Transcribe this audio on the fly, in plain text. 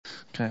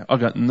Okay, I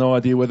got no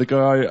idea where to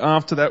go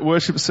after that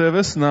worship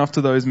service and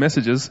after those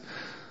messages.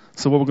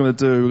 So what we're going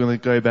to do, we're going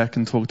to go back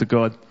and talk to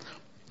God.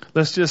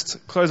 Let's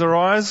just close our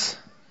eyes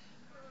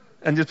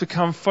and just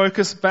become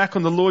focused back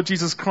on the Lord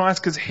Jesus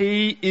Christ, because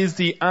He is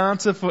the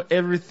answer for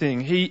everything.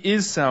 He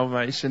is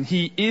salvation.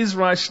 He is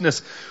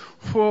righteousness.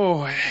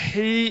 Oh,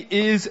 He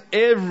is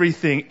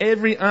everything.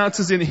 Every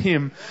answer's in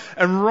Him.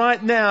 And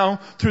right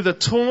now, through the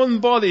torn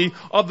body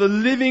of the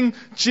living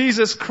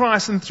Jesus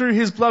Christ and through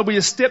His blood, we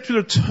have stepped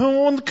through the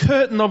torn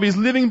curtain of His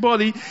living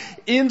body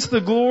into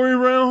the glory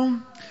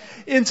realm,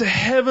 into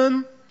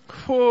heaven.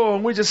 Oh,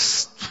 and we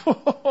just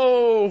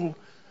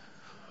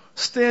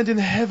stand in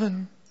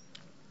heaven,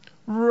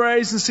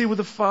 raised and seated with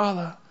the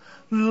Father,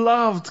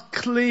 loved,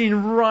 clean,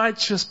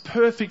 righteous,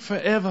 perfect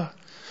forever.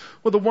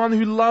 Well, the one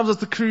who loves us,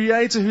 the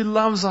Creator who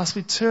loves us,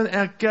 we turn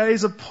our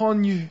gaze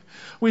upon You.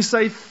 We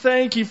say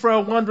thank You for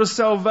our wondrous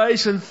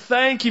salvation.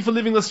 Thank You for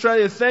living in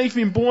Australia. Thank You for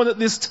being born at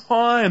this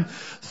time.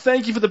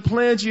 Thank You for the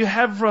plans You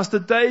have for us, the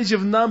days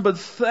You've numbered.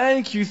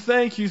 Thank You,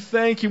 thank You,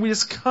 thank You. We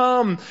just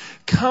come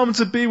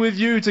to be with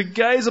You, to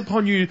gaze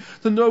upon You,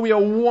 to know we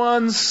are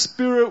one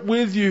spirit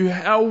with You,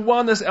 our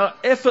oneness, our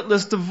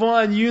effortless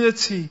divine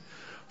unity.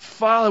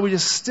 Father, we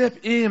just step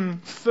in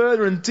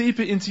further and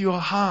deeper into Your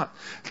heart,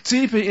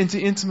 deeper into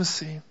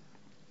intimacy.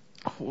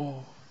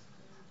 Oh.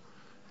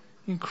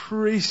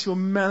 Increase Your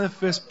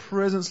manifest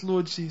presence,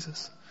 Lord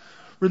Jesus.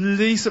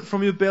 Release it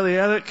from Your belly.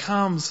 Out it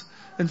comes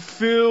and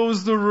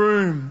fills the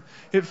room.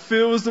 It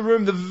fills the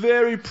room, the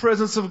very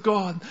presence of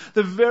God,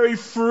 the very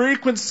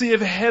frequency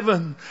of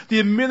heaven, the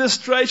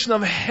administration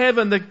of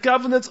heaven, the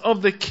governance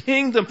of the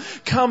kingdom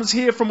comes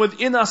here from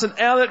within us, and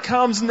out it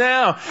comes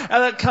now.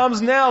 Out it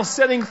comes now,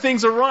 setting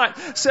things aright,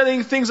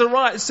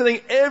 setting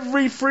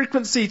every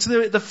frequency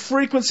to the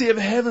frequency of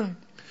heaven.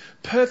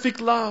 Perfect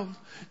love.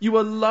 You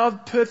are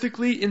loved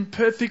perfectly in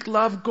perfect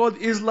love. God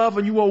is love,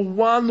 and You are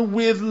one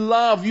with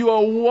love. You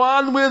are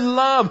one with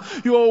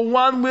love. You are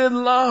one with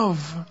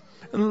love.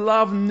 And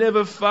love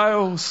never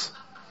fails.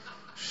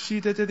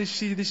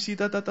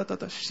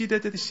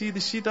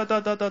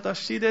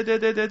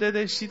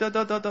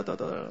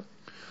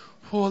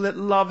 Oh, let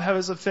love have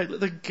its effect. Let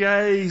the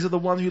gaze of the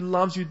one who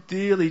loves you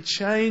dearly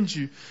change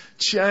you.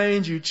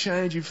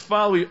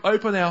 Father, we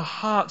open our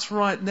hearts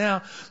right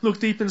now. Look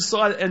deep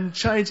inside and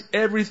change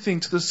everything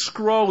to the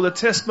scroll, the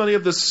testimony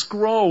of the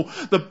scroll,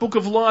 the book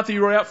of life that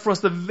You wrote out for us,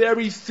 the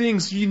very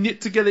things You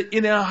knit together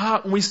in our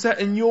heart when we sat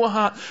in Your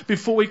heart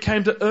before we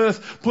came to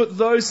earth. Put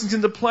those things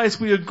into place.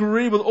 We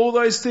agree with all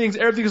those things.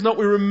 Everything is not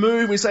we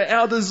remove. We say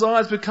our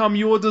desires become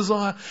Your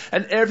desire,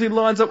 and everything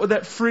lines up with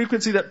that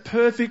frequency, that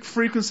perfect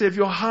frequency of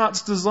Your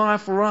heart's desire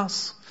for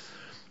us.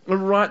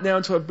 And right now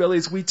into our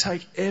bellies, we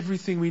take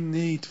everything we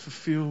need to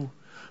fulfill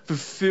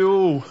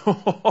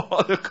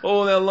the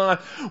call in our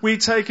life. We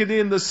take it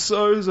in, the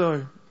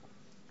sozo,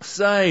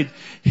 saved,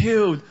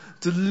 healed,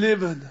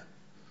 delivered,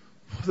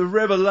 the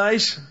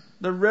revelation.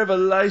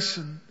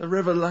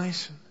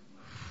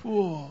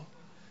 Oh,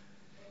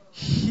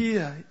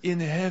 here in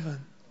heaven,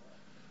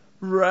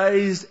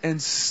 raised and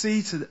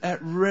seated at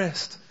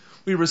rest,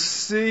 we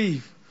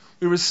receive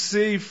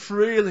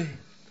freely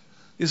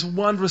this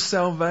wondrous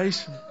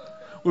salvation.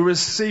 We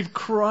receive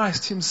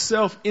Christ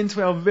Himself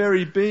into our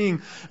very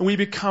being, and we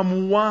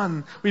become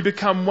one.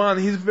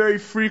 His very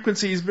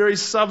frequency, His very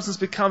substance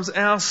becomes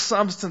our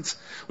substance.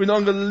 We no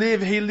longer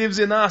live. He lives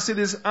in us. It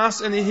is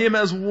us and Him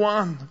as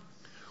one.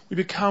 We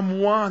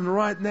become one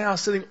right now,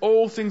 setting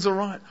all things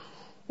aright,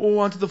 all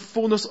unto the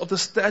fullness of the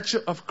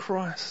stature of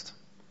Christ.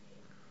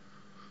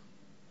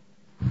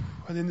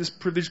 And in this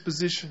privileged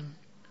position,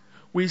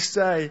 we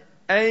say,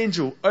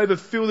 angel,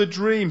 overfill the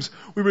dreams.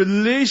 We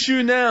release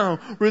you now.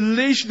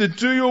 Release you to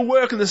do your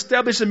work and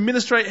establish and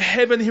administrate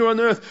heaven here on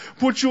earth.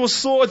 Put your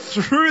sword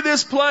through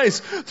this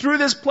place.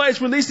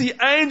 Release the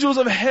angels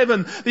of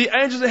heaven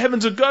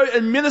to go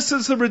and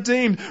minister to the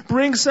redeemed.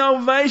 Bring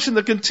salvation,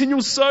 the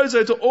continual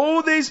sozo to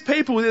all these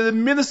people that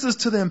ministers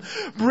to them.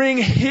 Bring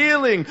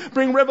healing,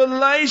 bring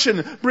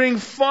revelation, bring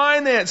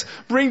finance,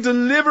 bring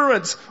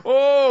deliverance.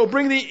 Oh,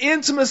 bring the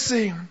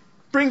intimacy.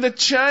 Bring the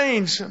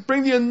change,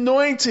 bring the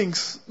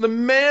anointings, the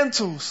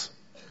mantles.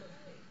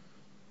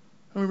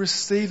 And we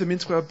receive them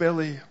into our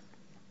belly.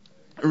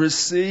 We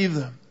receive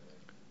them.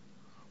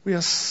 We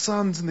are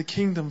sons in the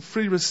kingdom,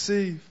 freely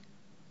receive.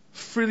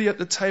 Freely at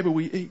the table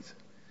we eat.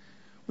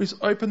 We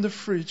just open the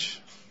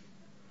fridge.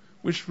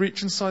 We just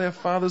reach inside our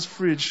Father's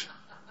fridge.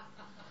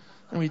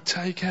 And we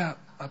take out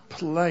a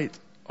plate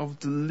of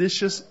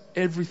delicious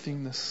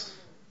everythingness.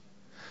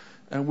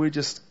 And we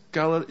just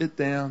gullet it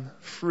down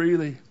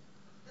freely.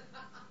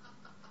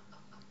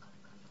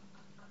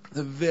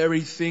 The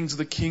very things of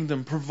the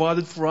kingdom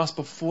provided for us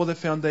before the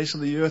foundation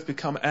of the earth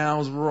become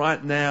ours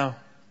right now.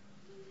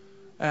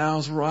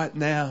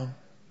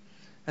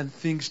 And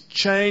things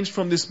change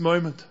from this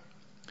moment.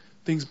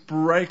 Things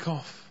break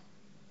off.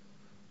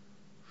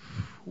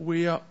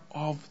 We are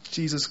of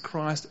Jesus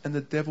Christ, and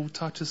the devil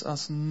touches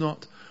us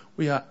not.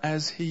 We are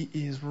as He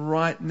is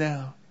right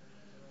now.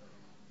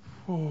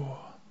 Oh,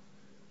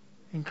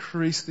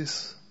 increase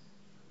this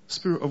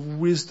Spirit of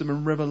wisdom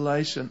and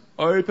revelation.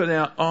 Open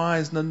our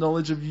eyes in the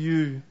knowledge of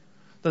you,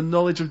 the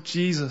knowledge of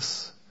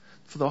Jesus,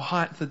 for the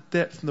height, the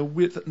depth, and the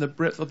width, and the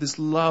breadth of this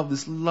love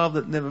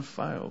that never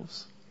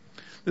fails.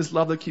 This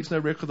love that keeps no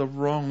record of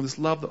wrong, this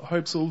love that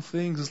hopes all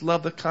things, this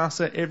love that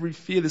casts out every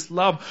fear, this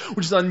love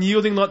which is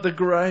unyielding like the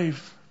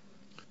grave.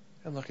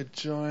 And like a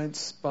giant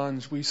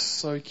sponge, we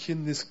soak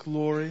in this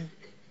glory.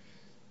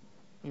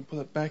 We put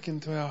it back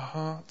into our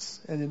hearts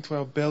and into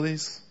our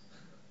bellies.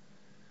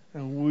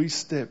 And we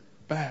step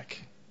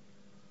back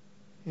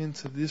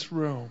into this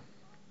realm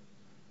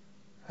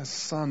as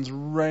sons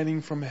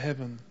reigning from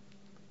heaven,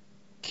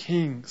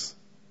 kings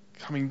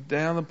coming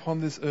down upon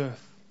this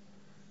earth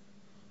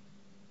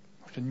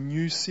like a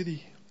new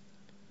city.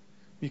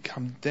 We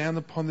come down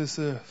upon this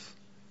earth,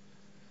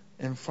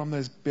 and from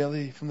that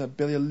belly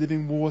of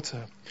living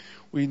water,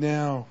 we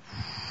now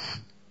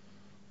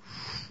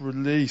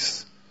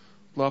release,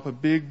 blow up a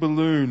big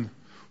balloon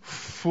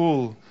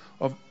full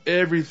of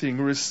everything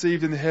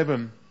received in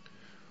heaven.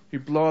 We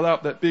blow it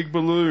up, that big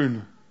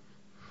balloon,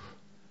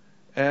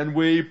 and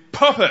we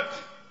pop it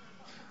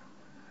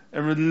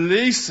and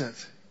release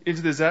it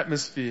into this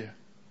atmosphere.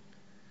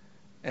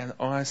 And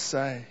I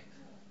say,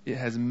 it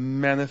has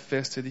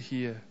manifested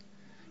here.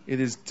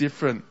 It is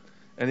different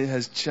and it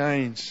has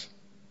changed.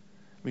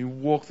 We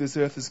walk this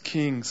earth as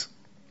kings,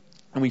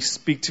 and we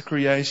speak to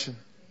creation.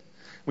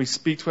 We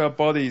speak to our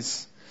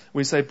bodies.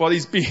 We say,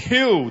 bodies, be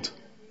healed.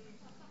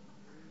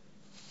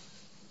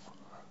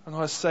 And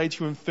I say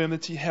to you,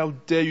 infirmity, how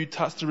dare you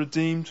touch the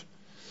redeemed?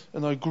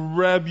 And I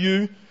grab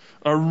you,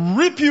 I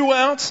rip you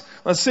out,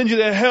 I send you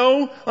to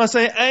hell. I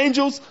say,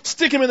 angels,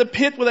 stick them in the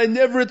pit where they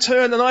never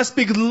return. And I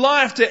speak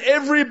life to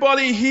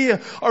everybody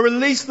here. I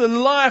release the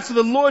life of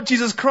the Lord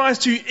Jesus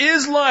Christ, who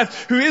is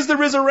life, who is the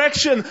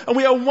resurrection. And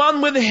we are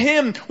one with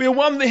Him. We are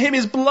one with Him.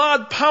 His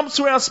blood pumps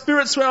through our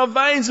spirits, through our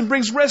veins, and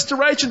brings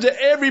restoration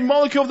to every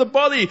molecule of the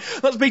body.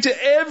 Let's speak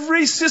to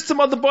every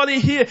system of the body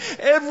here.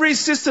 Every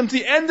system, to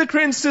the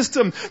endocrine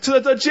system, to the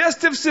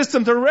digestive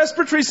system, to the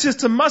respiratory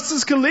system,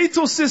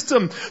 musculoskeletal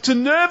system, to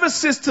nervous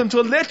system, to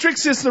electric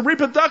system, the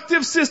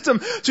reproductive system,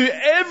 to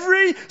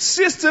every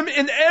system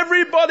in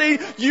every body.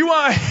 You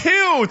are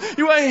healed.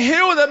 You are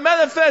healed. That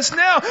manifests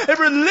now. It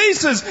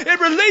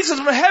releases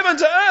from heaven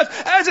to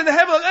earth. As in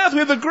heaven and earth,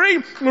 we've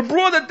agreed. We've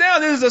brought it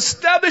down. It is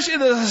established. It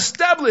is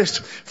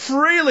established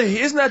freely.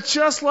 Isn't that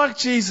just like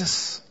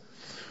Jesus?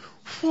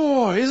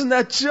 Whoa, isn't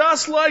that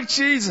just like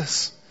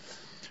Jesus?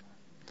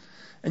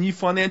 And you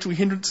financial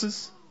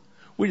hindrances,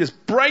 we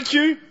just break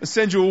you and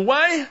send you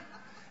away.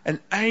 And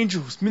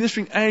angels,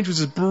 ministering angels,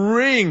 just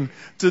bring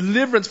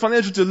deliverance,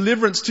 financial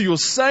deliverance to your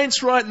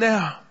saints right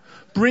now.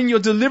 Bring your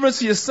deliverance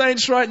to your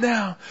saints right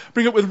now.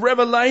 Bring it with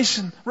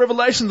revelation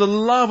of the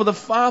love of the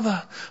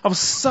Father, of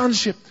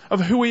sonship,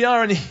 of who we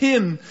are in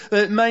Him,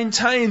 that it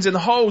maintains and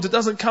holds. It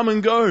doesn't come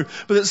and go,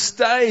 but it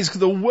stays,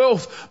 because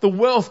the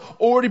wealth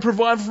already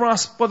provided for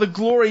us by the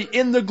glory,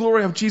 in the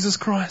glory of Jesus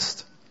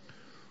Christ.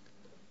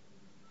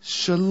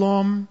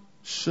 Shalom,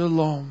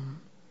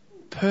 shalom,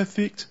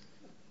 perfect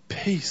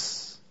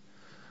peace.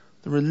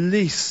 The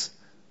release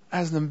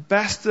as an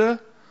ambassador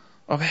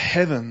of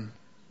heaven.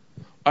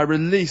 I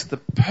release the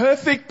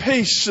perfect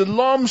peace.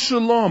 Shalom,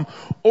 shalom.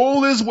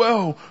 All is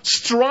well.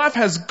 Strife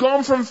has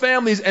gone from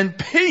families and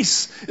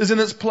peace is in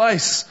its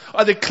place.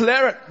 I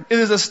declare it. It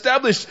is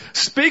established.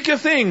 Speak a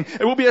thing.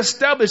 It will be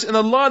established, and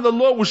the light of the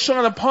Lord will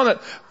shine upon it.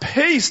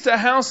 Peace to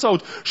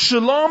household.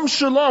 Shalom,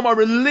 shalom. I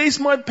release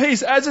my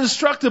peace as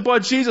instructed by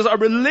Jesus. I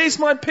release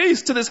my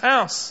peace to this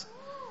house.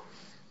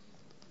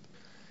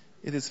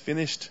 It is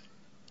finished.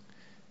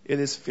 It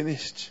is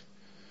finished.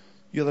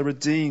 You are the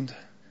redeemed,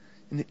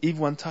 and the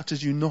evil one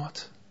touches you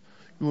not.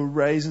 You are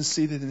raised and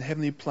seated in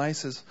heavenly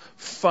places,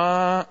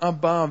 far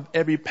above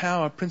every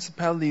power,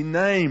 principality,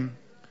 name.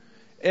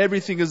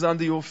 Everything is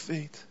under your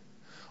feet.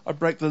 I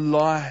break the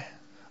lie.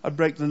 I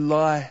break the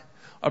lie.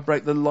 I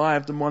break the lie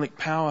of demonic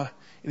power.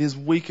 It is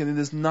weak and it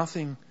is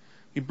nothing.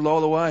 We blow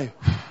it away.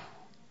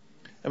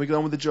 And we go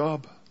on with the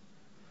job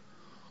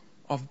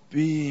of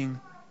being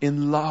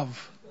in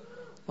love.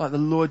 Like the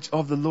Lord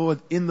of the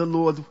Lord, in the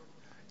Lord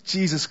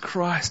Jesus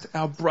Christ,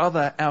 our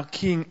brother, our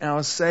King,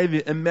 our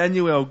Savior,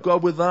 Emmanuel,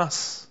 God with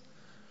us.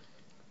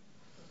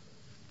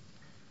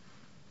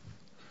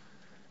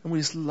 And we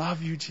just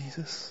love you,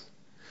 Jesus.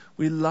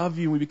 We love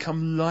you. We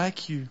become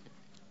like you.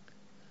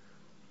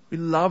 We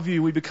love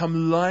you. We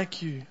become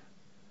like you.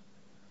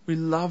 We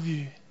love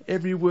you.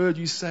 Every word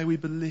you say, we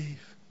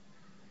believe.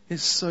 It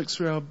soaks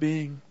through our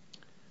being.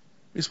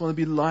 We just want to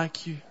be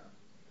like you.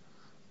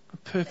 A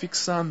perfect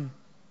Son.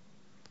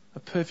 A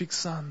perfect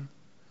Son,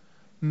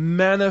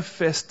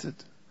 manifested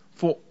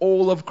for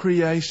all of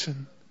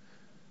creation.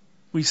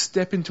 We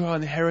step into our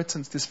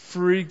inheritance, this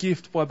free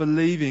gift, by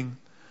believing.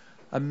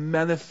 A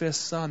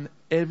manifest Son.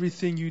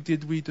 Everything you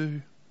did, we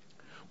do.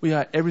 We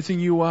are everything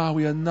you are.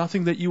 We are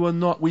nothing that you are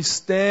not. We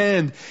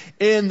stand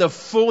in the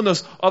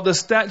fullness of the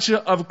stature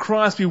of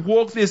Christ. We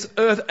walk this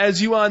earth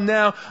as you are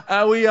now.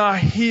 We are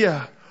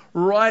here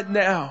right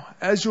now,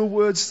 as your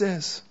word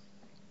says.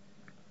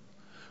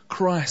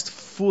 Christ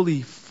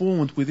fully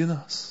formed within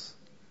us.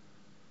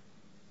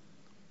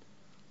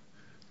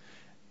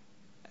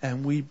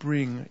 and we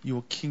bring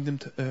your kingdom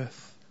to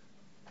earth.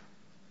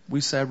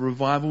 We say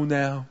revival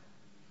now.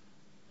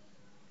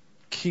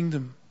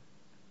 Kingdom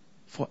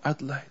for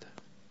Adelaide.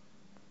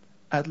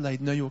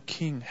 Adelaide, know your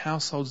King.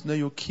 Households, know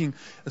your King.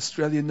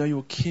 Australia, know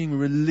your King.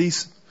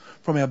 Release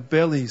from our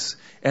bellies.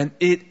 And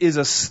it is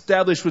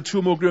established with two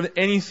or more agree on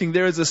anything.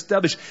 There is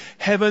established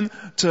heaven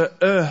to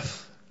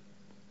earth.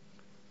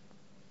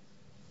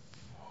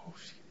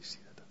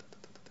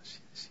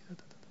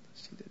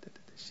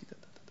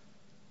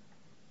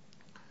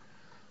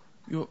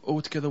 You're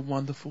altogether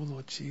wonderful,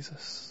 Lord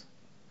Jesus.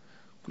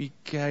 We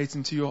gaze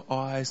into your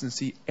eyes and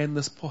see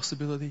endless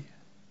possibility.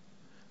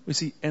 We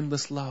see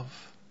endless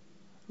love.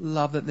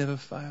 Love that never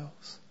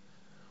fails.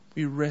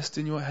 We rest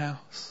in your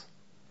house.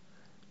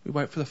 We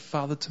wait for the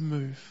Father to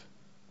move.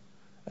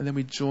 And then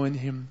we join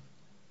him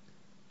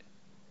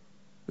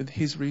with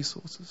his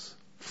resources,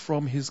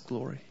 from his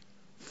glory,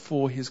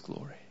 for his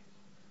glory.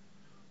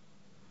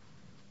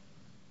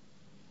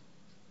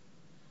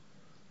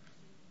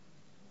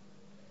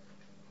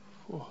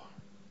 Oh.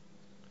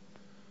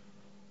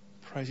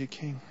 Praise you,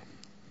 King.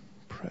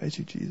 Praise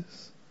you,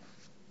 Jesus.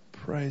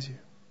 Praise you.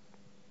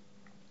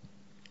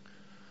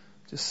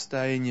 Just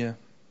stay in your,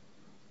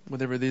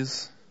 whatever it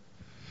is.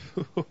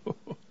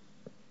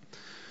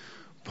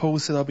 Paul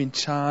said, I've been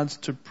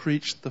charged to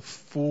preach the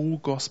full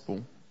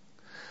gospel,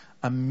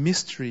 a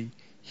mystery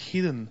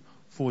hidden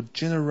for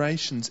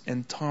generations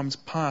and times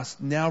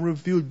past, now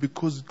revealed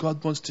because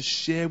God wants to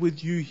share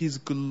with you his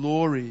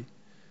glory.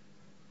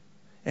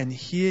 And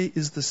here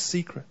is the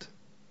secret.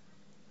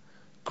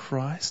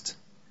 Christ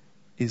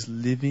is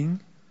living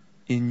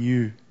in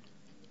you.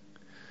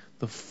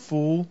 The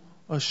full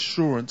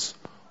assurance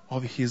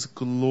of his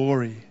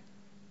glory.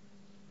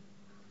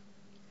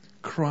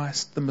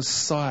 Christ, the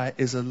Messiah,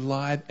 is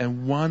alive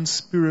and one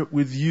spirit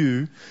with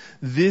you.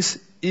 This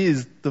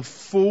is the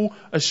full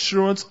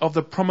assurance of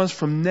the promise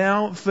from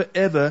now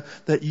forever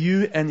that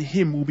you and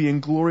him will be in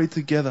glory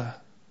together.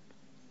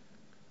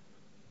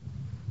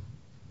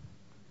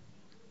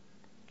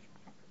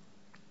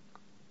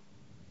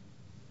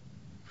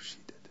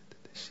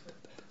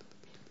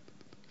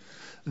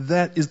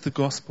 That is the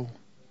gospel.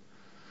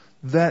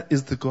 That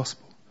is the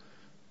gospel.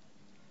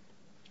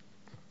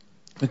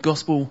 The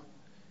gospel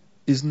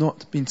is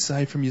not being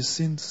saved from your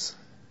sins.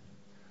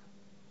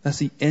 That's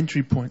the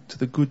entry point to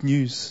the good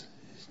news.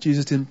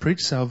 Jesus didn't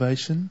preach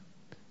salvation.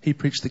 He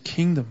preached the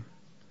kingdom.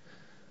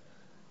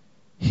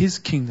 His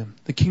kingdom.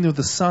 The kingdom of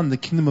the Son, the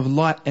kingdom of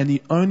light. And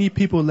the only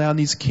people allowed in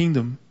his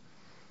kingdom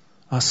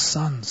are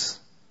sons.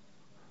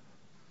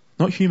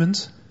 Not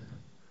humans.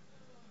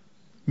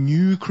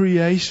 New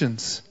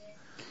creations.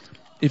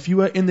 If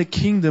you are in the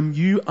kingdom,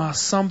 you are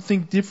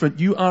something different.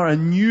 You are a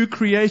new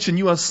creation.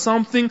 You are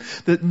something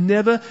that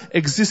never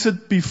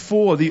existed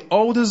before. The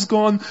old is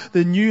gone,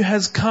 the new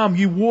has come.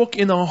 You walk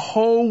in a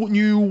whole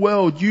new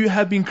world. You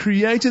have been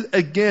created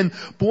again,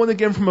 born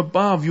again from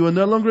above. You are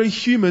no longer a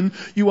human.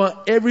 You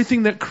are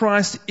everything that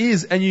Christ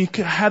is, and you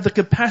have the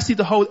capacity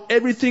to hold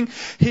everything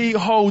he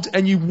holds,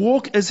 and you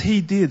walk as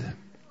he did.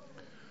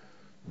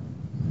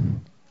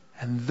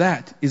 And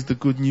that is the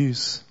good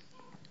news.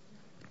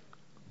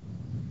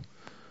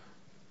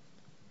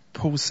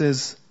 Paul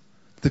says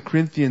to the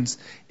Corinthians,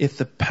 if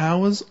the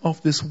powers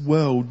of this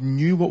world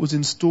knew what was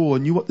in store,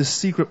 knew what the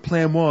secret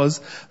plan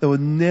was, they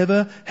would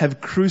never have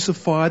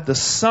crucified the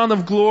Son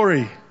of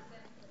Glory.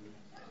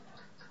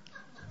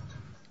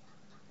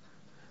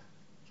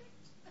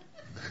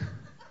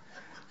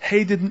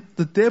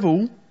 The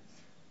devil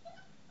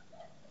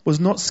was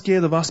not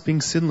scared of us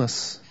being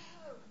sinless.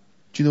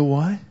 Do you know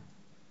why?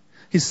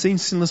 He's seen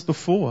sinless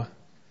before.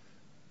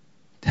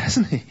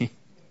 Hasn't he?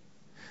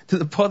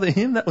 Did it bother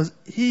him? That was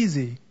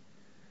easy.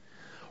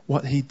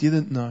 What he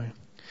didn't know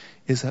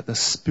is that the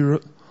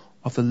Spirit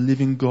of the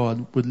living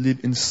God would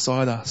live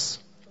inside us.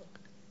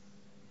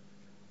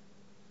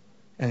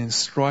 And in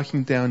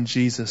striking down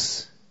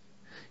Jesus,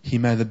 he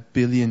made 1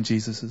 billion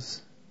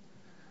Jesuses.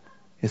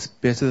 It's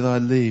better that I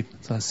leave,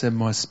 so I send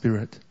my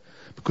Spirit.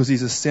 Because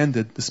he's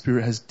ascended, the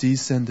Spirit has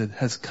descended,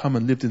 has come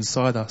and lived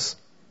inside us.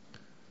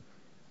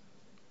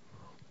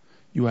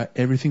 You are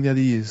everything that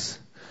he is.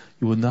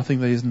 You are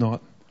nothing that he is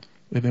not.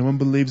 If anyone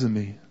believes in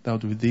me, they'll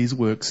do these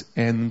works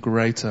and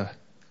greater.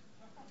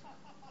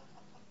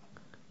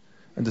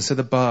 And to set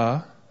a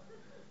bar,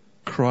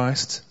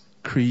 Christ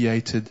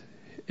created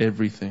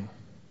everything.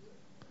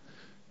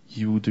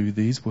 You will do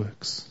these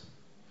works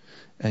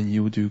and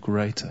you will do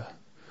greater.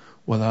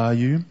 What are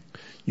you?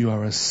 You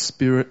are a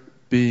spirit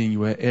being.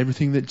 You are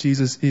everything that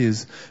Jesus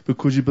is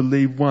because you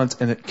believed once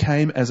and it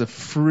came as a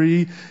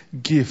free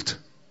gift.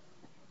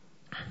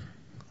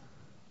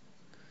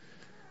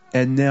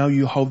 And now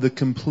you hold the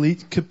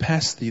complete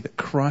capacity that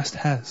Christ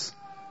has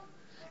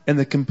and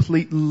the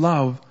complete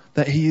love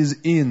that he is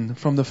in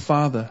from the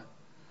Father.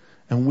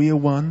 And we are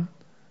one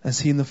as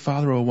he and the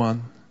Father are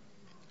one.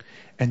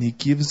 And he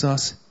gives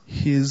us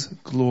his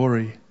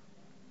glory.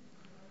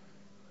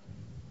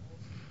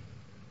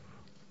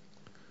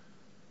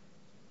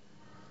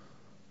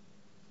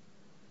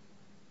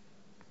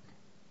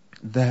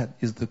 That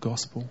is the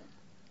gospel.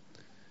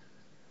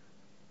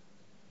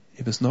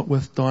 if it's not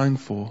worth dying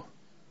for,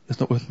 it's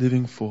not worth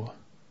living for.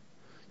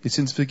 Your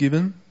sins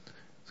forgiven?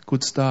 It's a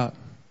good start.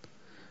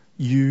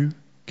 You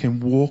can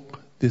walk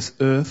this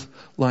earth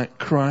like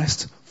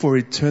Christ for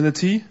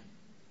eternity.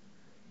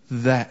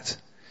 That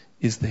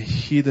is the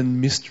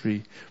hidden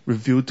mystery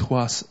revealed to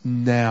us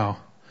now,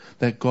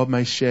 that God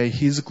may share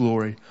His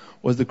glory.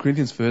 Or as the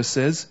Corinthians verse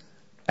says,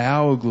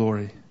 our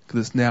glory,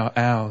 because it's now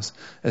ours.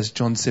 As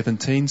John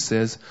 17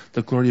 says,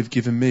 the glory you've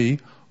given me,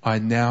 I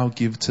now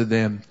give to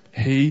them.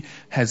 He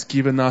has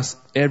given us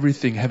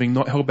everything, having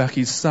not held back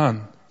His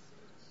Son.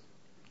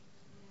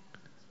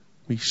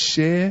 We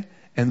share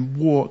and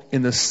walk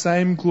in the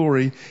same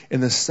glory,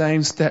 in the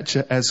same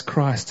stature as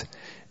Christ.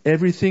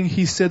 Everything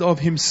He said of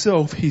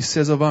Himself, He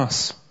says of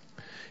us.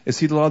 Is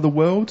He the light of the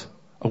world?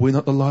 Are we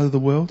not the light of the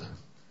world?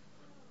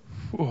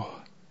 Oh.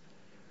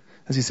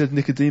 As He said to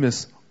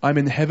Nicodemus, I'm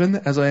in heaven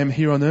as I am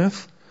here on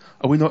earth.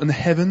 Are we not in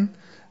heaven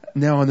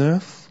now on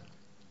earth?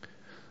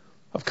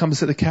 I've come to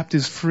set the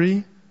captives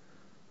free,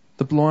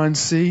 the blind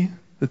see,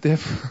 the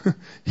deaf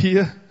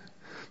hear,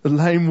 the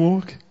lame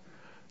walk.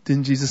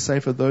 Didn't Jesus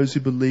say, for those who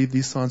believe,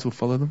 these signs will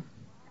follow them?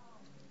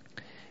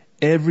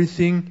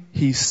 Everything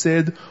He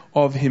said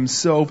of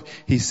Himself,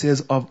 He says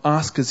of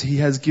us, because He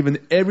has given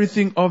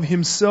everything of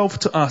Himself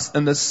to us.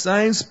 And the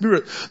same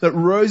Spirit that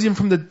rose Him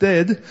from the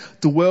dead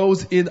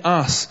dwells in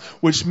us,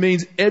 which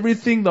means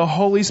everything the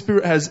Holy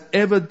Spirit has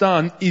ever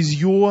done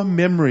is your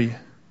memory.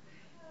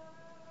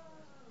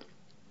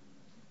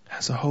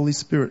 Has the Holy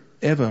Spirit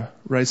ever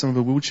raised someone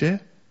with a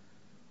wheelchair?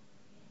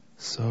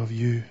 So have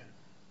you.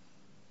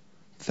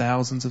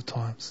 Thousands of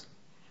times.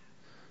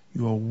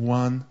 You are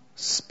one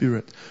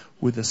Spirit,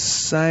 with the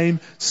same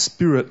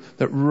Spirit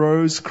that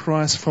rose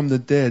Christ from the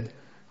dead.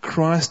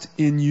 Christ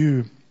in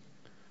you.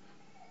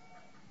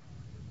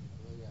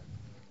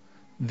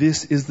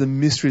 This is the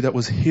mystery that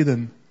was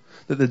hidden,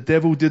 that the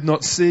devil did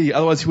not see.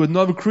 Otherwise he would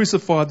not have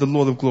crucified the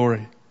Lord of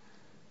glory.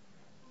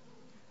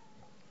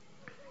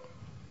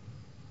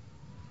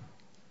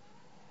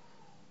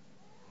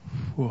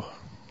 Whoa.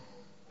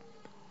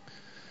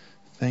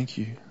 Thank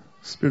you.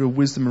 Spirit of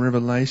wisdom and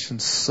revelation,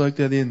 soak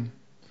that in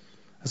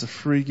as a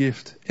free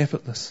gift,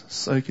 effortless.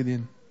 Soak it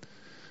in.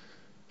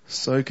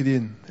 Soak it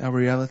in, our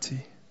reality.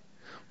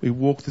 We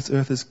walk this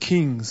earth as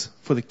kings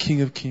for the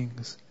King of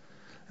Kings,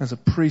 as a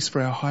priest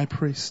for our high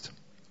priest,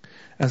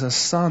 as a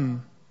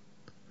son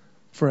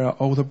for our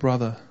older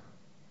brother,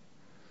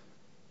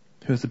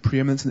 who has the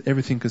preeminence in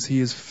everything because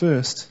he is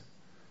first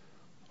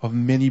of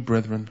many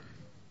brethren.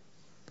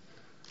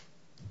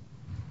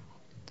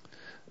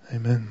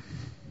 Amen.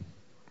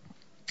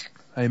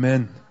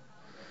 Amen.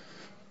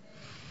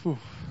 Whew.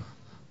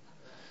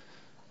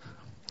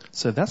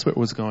 So that's where it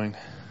was going.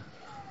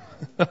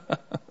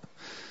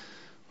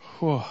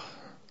 Whew.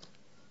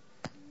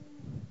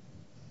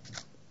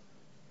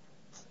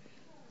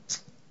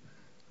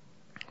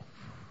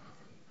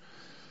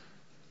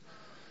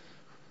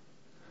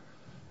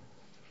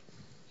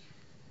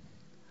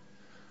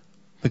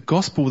 The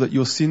gospel that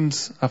your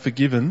sins are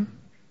forgiven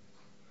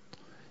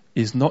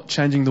is not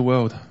changing the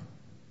world.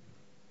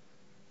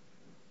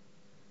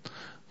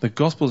 The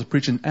gospel that's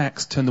preached in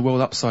Acts turned the world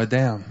upside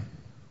down.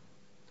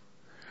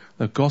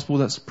 The gospel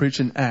that's preached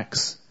in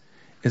Acts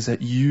is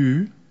that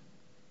you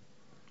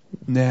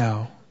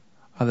now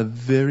are the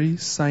very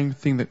same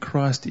thing that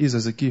Christ is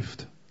as a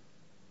gift.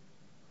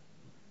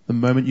 The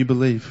moment you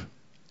believe,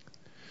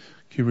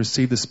 you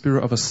receive the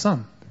Spirit of a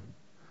Son,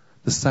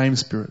 the same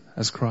Spirit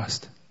as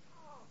Christ,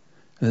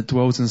 and it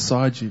dwells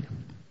inside you.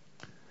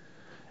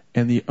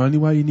 And the only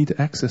way you need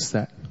to access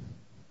that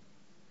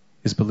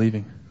is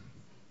believing.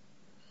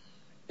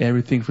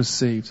 Everything's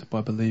received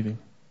by believing.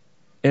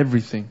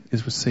 Everything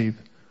is received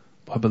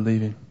by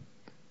believing.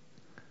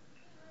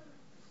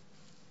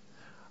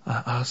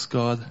 I ask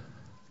God,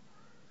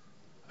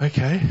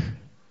 okay,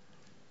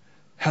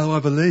 how do I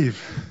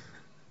believe?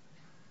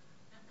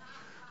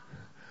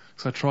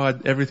 So I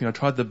tried everything. I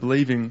tried the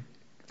believing.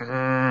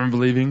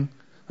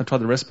 I tried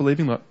the rest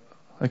believing, like,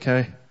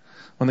 okay,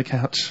 on the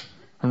couch,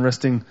 I'm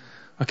resting.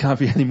 I can't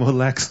be any more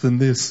lax than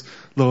this,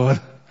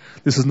 Lord.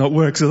 This is not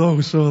works at all,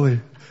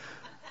 surely.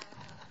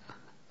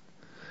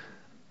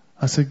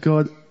 I said,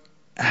 God,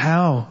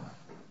 how?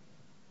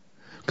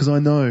 Because I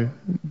know,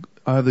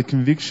 I have the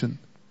conviction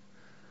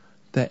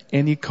that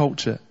any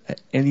culture,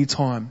 at any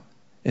time,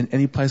 in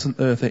any place on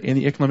earth, at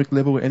any economic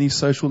level, any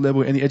social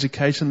level, any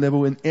education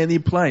level, in any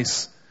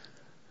place,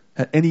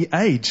 at any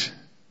age,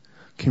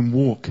 can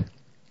walk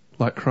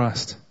like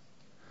Christ.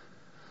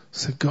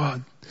 So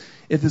God,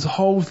 if this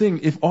whole thing,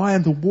 if I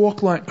am to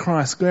walk like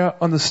Christ, go out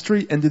on the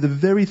street and do the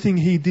very thing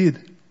He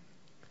did,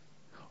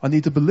 I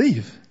need to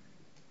believe.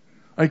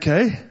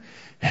 Okay,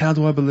 how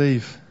do I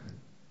believe?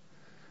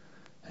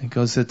 And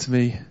God said to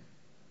me,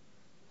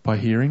 by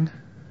hearing.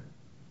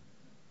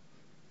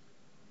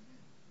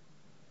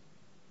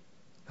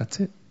 That's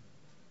it.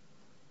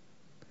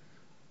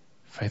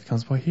 Faith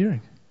comes by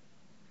hearing.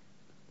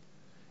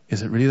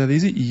 Is it really that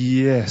easy?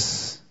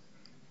 Yes.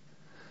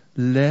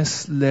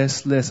 Less.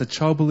 A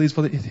child believes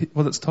what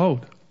it's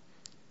told.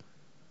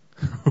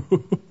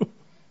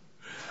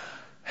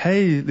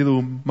 Hey,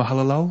 little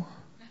Mahalalel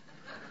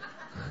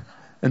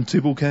and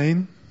Tubal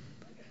Cain.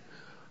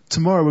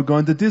 Tomorrow we're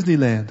going to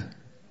Disneyland.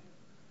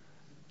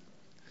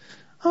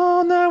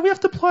 Oh no, we have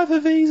to apply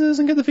for visas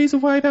and get the visa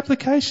waive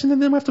application,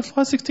 and then we have to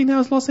fly 16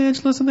 hours to Los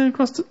Angeles and then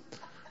across to...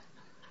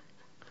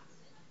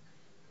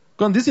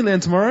 Going to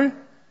Disneyland tomorrow.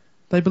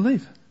 They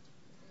believe.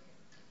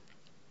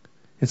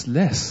 It's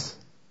less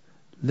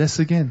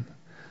again,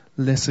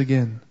 less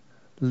again,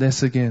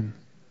 less again.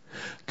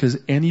 Because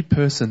any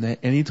person at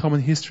any time in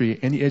history,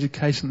 at any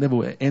education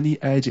level, at any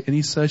age, at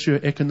any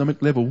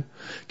socio-economic level,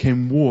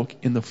 can walk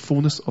in the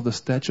fullness of the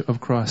stature of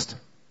Christ.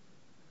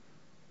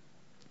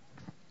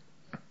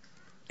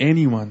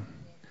 Anyone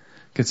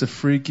gets a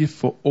free gift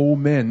for all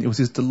men. It was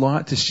his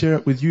delight to share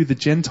it with you, the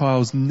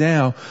Gentiles.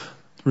 Now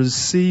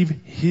receive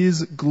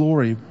his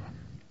glory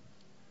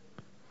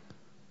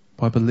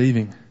by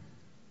believing.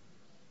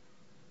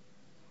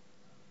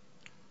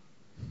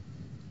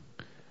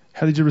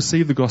 How did you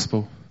receive the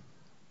gospel?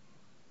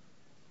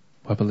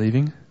 By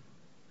believing.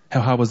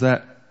 How hard was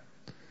that?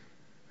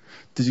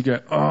 Did you go,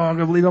 oh, I'm going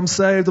to believe I'm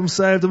saved.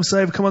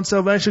 Come on,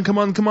 salvation. Come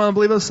on, I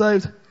believe I'm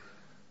saved.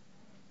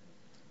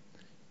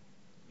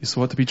 You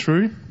saw it to be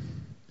true.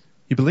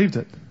 You believed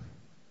it.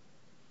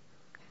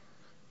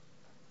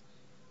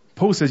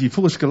 Paul says, you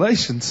foolish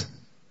Galatians,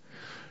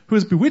 who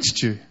has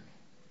bewitched you?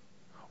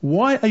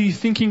 Why are you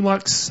thinking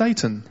like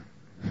Satan?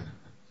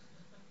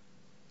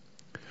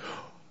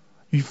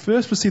 You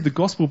first received the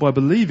gospel by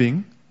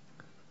believing,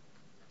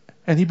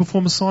 and he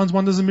performs signs,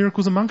 wonders and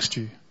miracles amongst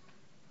you.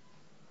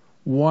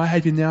 Why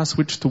have you now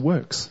switched to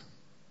works?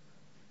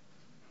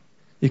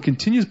 It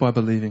continues by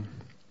believing.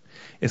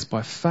 It's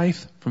by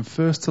faith from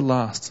first to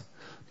last.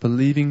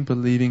 Believing.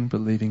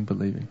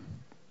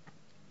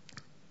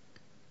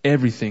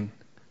 Everything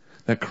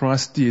that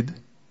Christ did,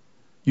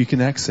 you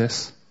can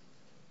access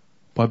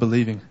by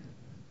believing.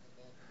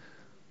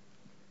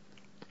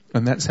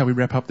 And that's how we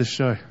wrap up this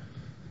show.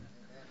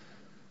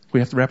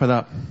 We have to wrap it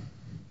up.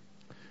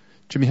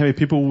 Do you know how many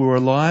people were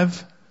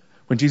alive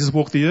when Jesus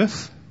walked the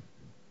earth?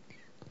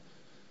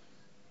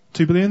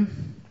 2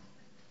 billion?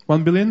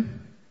 1 billion?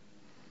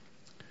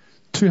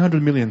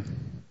 200 million.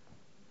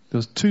 There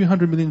was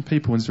 200 million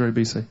people in 0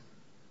 BC.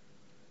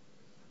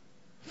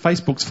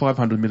 Facebook's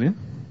 500 million.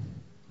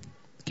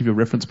 Give you a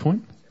reference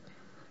point.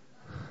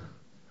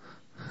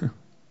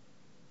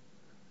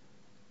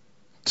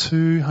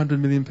 200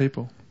 million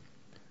people.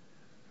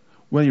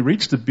 When he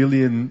reached 1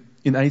 billion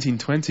in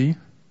 1820,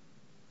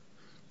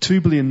 2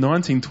 billion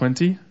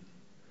 1920,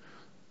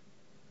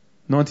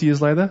 90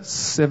 years later,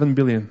 7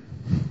 billion.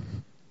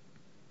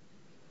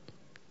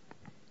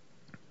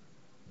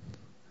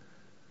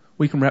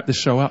 We can wrap this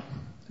show up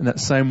in that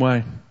same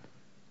way.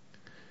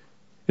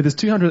 If there's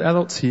 200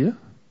 adults here,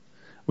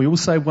 we all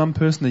save one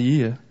person a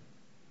year.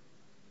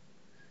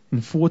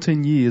 In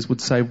 14 years would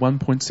save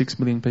 1.6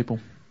 million people.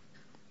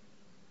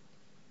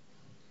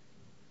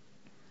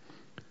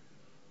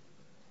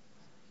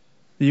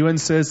 The UN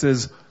says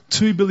there's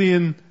 2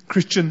 billion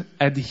Christian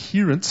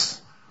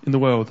adherents in the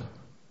world.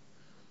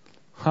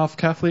 Half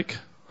Catholic,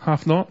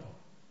 half not.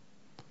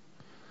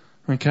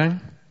 Okay?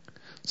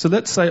 So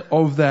let's say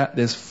of that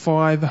there's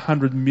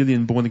 500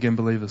 million born again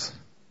believers.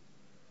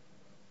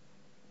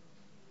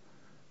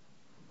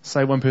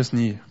 Say one person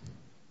a year.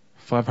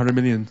 500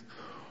 million.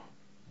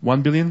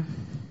 1 billion?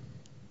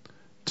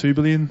 2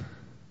 billion?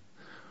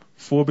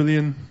 4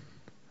 billion?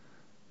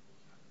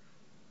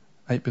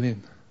 8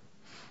 billion.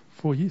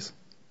 4 years.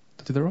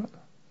 Did I do that right?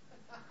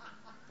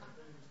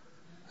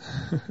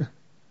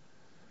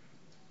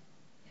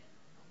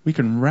 We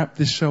can wrap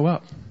this show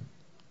up.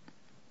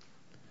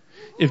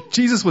 If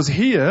Jesus was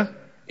here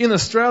in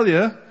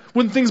Australia,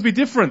 wouldn't things be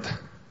different?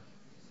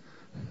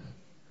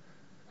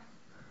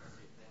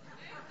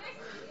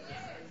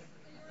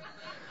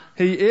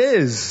 He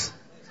is.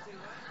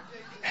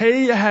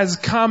 He has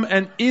come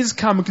and is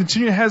come and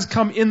continually has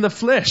come in the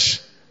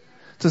flesh.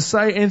 To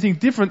say anything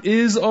different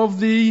is of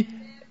the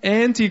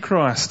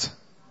Antichrist.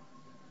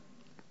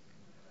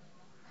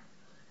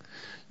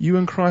 You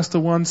and Christ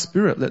are one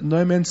spirit. Let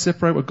no man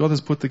separate what God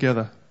has put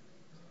together.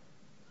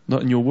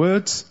 Not in your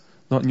words,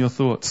 not in your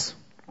thoughts.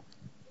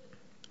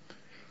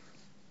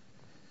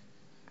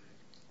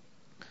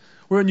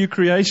 We're a new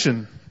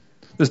creation.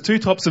 There's 2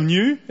 types of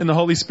new in the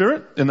Holy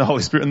Spirit. In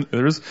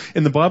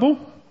the Bible.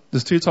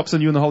 There's 2 types of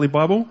new in the Holy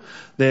Bible.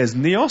 There's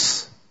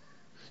neos,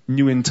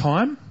 new in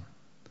time,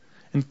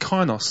 and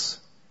kainos,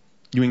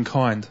 new in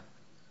kind.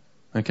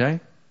 Okay?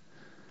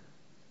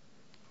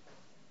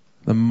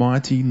 The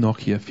mighty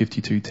Nokia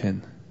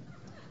 5210.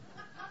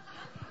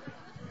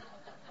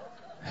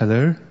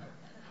 Hello?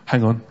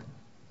 Hang on.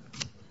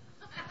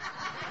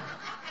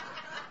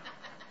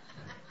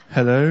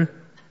 Hello?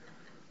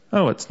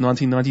 Oh, it's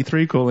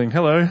 1993 calling.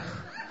 Hello?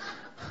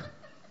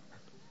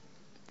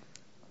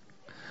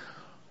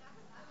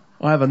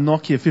 I have a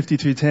Nokia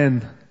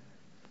 5210.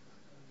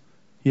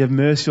 You have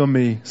mercy on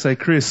me. Say,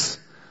 Chris,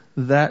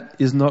 that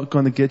is not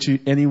going to get you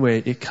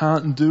anywhere. It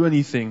can't do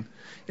anything.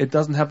 It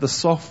doesn't have the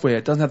software.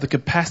 It doesn't have the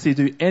capacity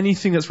to do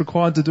anything that's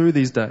required to do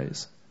these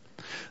days.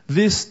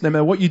 This, no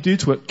matter what you do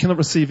to it, cannot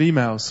receive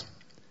emails.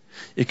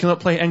 It cannot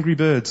play Angry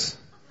Birds.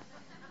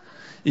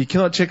 You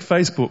cannot check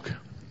Facebook.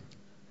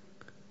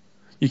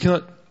 You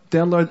cannot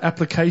download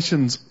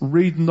applications,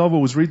 read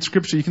novels, read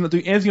scripture. You cannot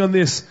do anything on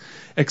this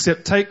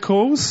except take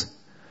calls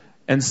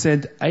and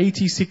send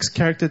 86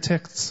 character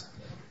texts.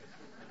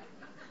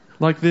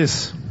 Like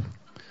this.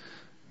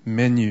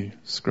 Menu.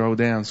 Scroll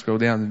down.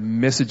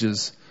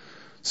 Messages.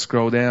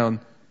 Scroll down.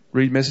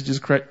 Read messages.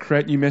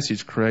 Create new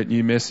message. Create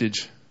new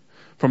message.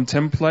 From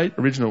template,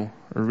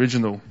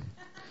 original.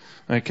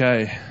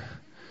 Okay.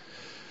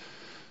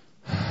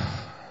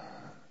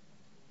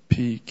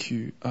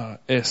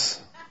 PQRS.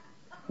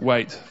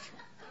 Wait.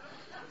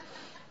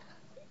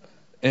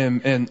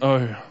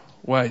 MNO.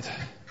 Wait.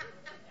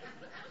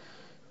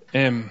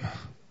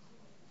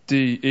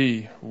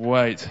 MDE.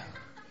 Wait.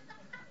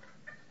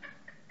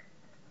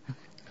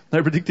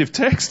 No predictive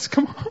text?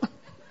 Come on.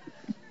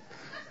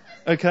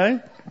 Okay.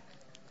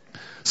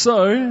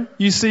 So,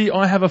 you see,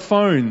 I have a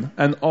phone,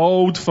 an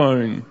old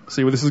phone.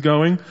 See where this is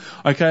going?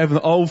 Okay, I have an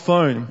old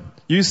phone.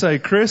 You say,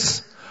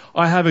 Chris,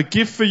 I have a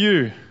gift for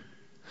you.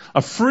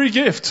 A free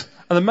gift.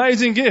 An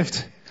amazing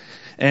gift.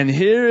 And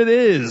here it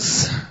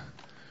is.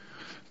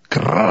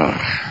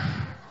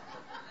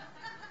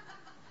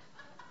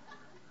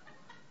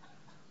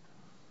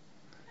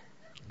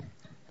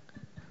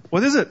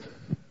 What is it?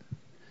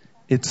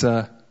 It's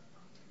a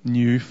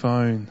new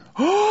phone.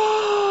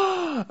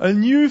 A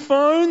new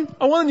phone?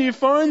 I want a new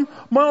phone.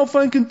 My old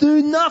phone can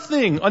do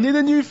nothing. I need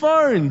a new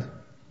phone.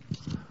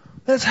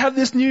 Let's have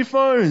this new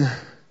phone.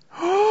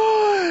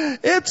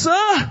 It's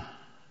a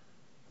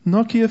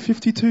Nokia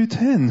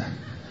 5210.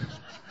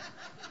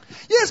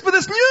 Yes, but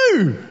it's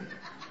new.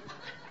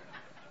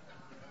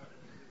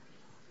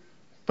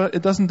 But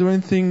it doesn't do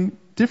anything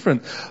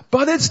different.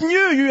 But it's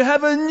new. You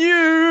have a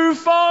new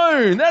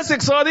phone. That's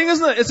exciting,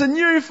 isn't it? It's a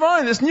new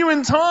phone. It's new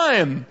in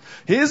time.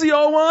 Here's the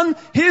old one.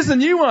 Here's the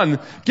new one.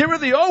 Get rid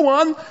of the old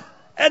one.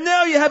 And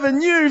now you have a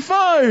new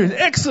phone.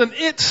 Excellent.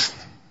 It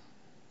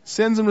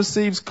sends and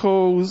receives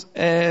calls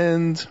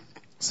and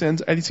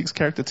sends 86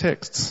 character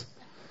texts.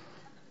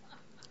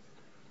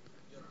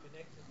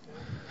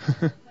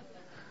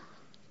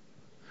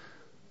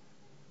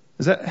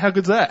 How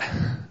good's that?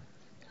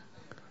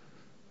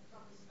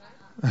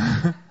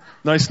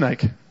 No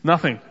snake.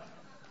 Nothing.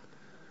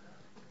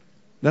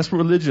 That's what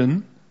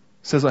religion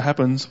says that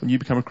happens when you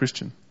become a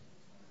Christian.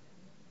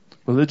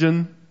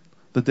 Religion,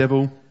 the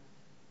devil,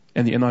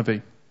 and the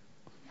NIV.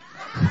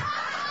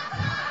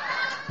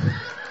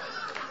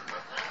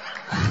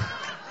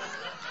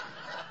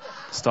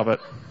 Stop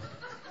it.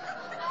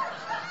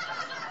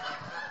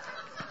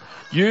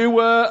 You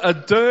were a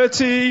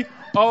dirty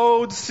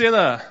old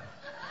sinner.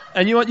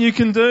 And you know what you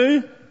can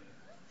do?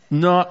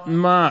 Not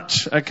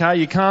much. Okay?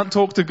 You can't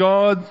talk to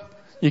God.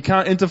 You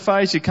can't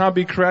interface. You can't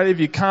be creative.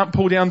 You can't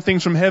pull down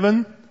things from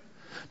heaven.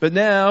 But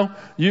now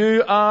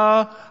you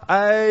are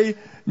a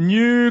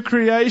new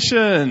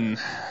creation.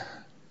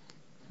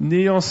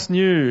 Neos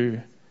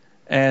new.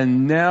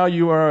 And now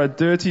you are a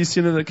dirty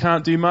sinner that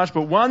can't do much.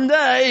 But one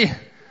day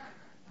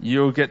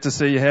you'll get to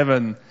see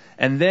heaven.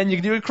 And then you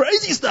can do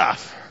crazy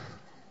stuff.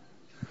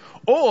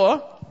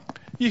 Or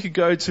you could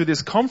go to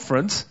this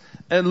conference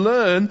and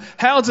learn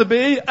how to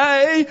be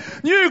a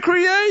new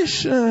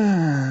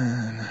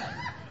creation.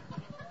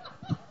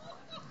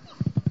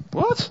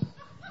 What?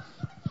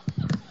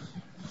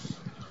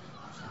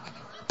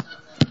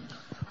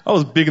 I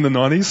was big in the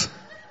 90s.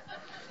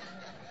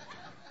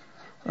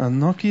 A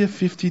Nokia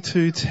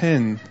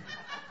 5210.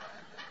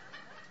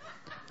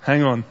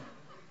 Hang on.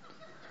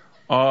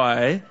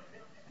 I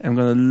am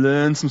going to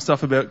learn some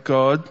stuff about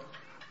God.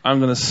 I'm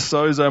going to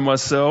sozo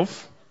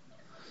myself.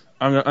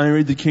 I'm going to only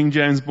read the King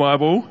James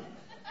Bible.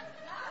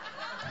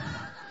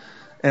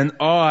 And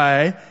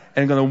I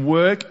am going to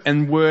work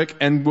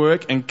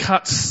and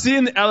cut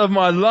sin out of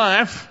my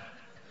life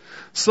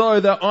so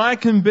that I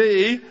can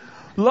be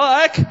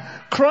like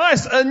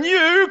Christ, a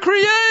new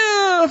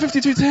creator.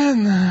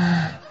 5210.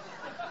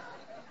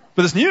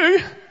 But it's new.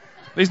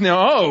 He's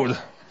now old.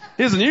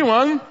 Here's a new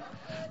one.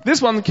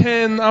 This one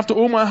can, after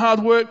all my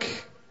hard work,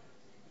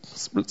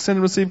 send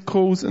and receive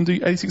calls and do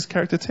 86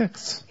 character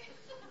texts.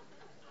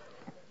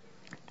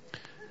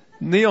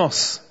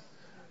 Neos,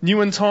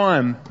 new in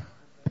time.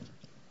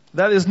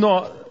 That is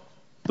not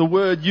the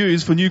word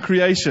used for new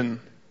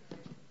creation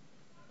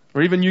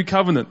or even new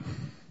covenant.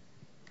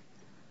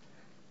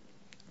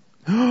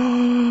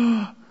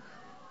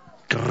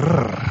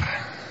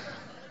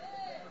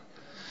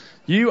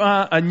 You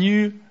are a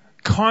new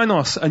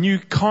kainos, a new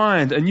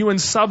kind, a new in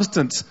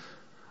substance,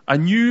 a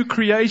new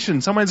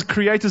creation. Someone's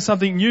created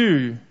something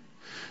new.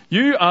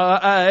 You are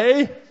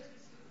a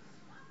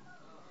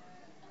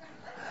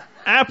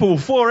Apple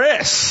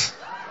 4S.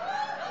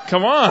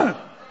 Come on.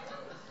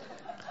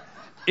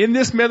 In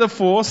this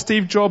metaphor,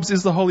 Steve Jobs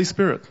is the Holy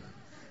Spirit.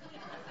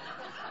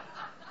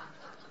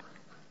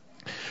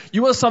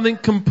 You are something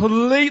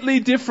completely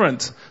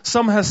different.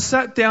 Someone has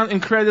sat down and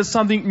created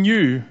something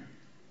new.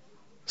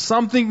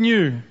 Something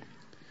new.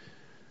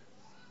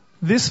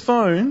 This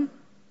phone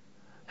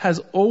has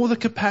all the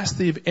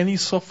capacity of any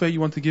software you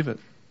want to give it,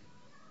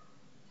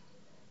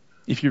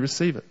 if you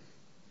receive it.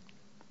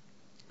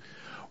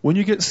 When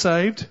you get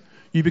saved,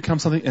 you become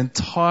something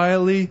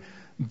entirely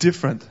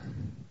different.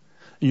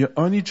 And your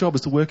only job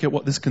is to work out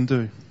what this can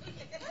do.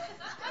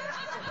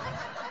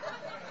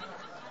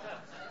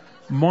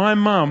 My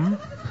mum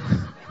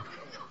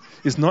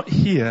is not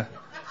here.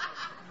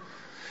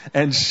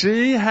 And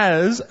she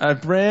has a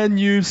brand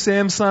new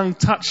Samsung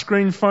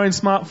touchscreen phone,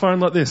 smartphone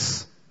like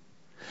this.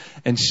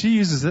 And she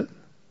uses it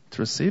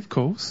to receive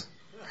calls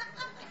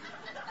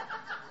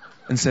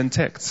and send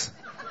texts.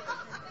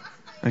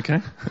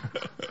 Okay?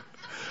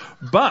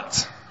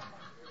 But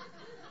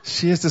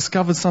she has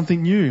discovered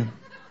something new.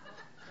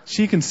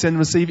 She can send and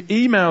receive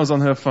emails on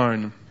her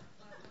phone.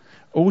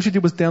 All she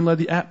did was download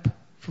the app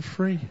for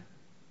free.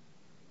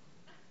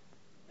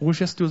 All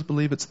she has to do is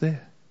believe it's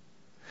there.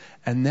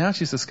 And now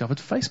she's discovered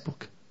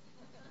Facebook.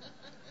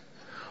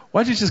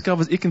 Why did she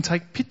discover it can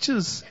take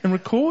pictures and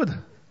record?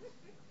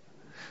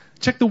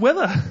 Check the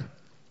weather.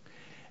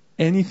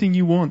 Anything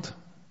you want.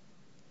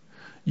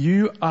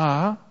 You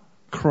are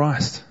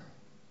Christ.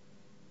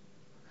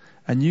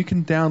 And you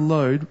can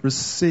download,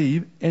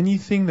 receive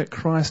anything that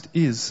Christ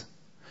is.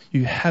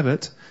 You have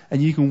it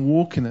and you can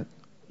walk in it.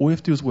 All you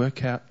have to do is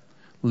work out,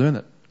 learn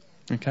it.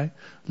 Okay?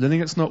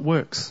 Learning it's not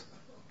works.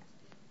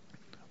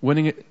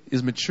 Learning it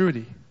is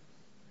maturity.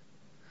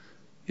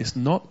 It's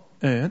not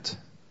earned,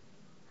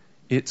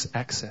 it's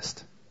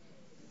accessed.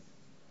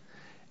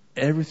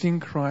 Everything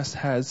Christ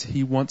has,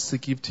 He wants to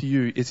give to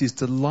you. It's His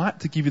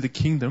delight to give you the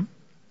kingdom.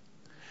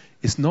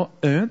 It's not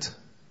earned,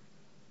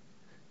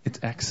 it's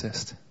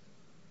accessed.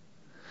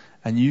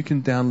 And you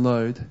can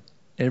download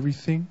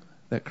everything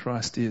that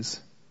Christ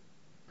is.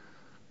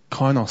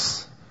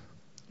 Kainos.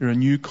 You're a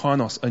new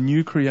kainos, a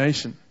new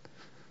creation.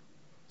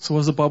 So what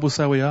does the Bible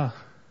say we are?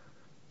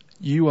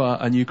 You are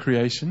a new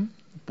creation,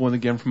 born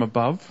again from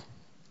above.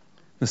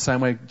 The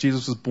same way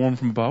Jesus was born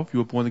from above, you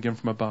were born again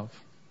from above.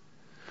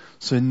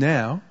 So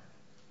now,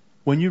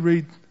 when you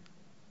read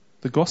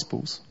the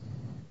Gospels,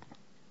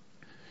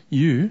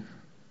 you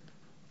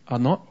are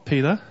not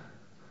Peter,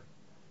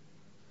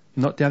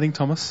 you're not doubting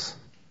Thomas,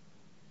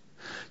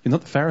 you're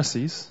not the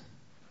Pharisees,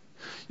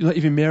 you're not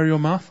even Mary or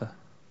Martha.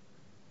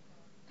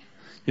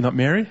 You're not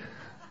Mary,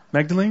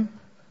 Magdalene.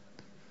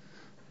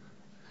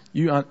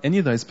 You aren't any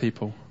of those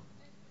people.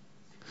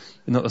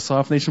 You're not the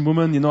Syrophoenician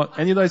woman. You're not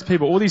any of those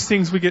people. All these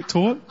things we get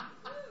taught.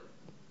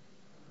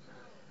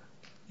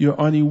 There's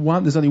only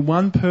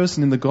one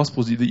person in the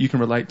Gospels that you can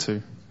relate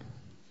to.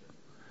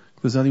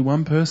 There's only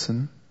one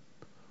person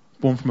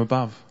born from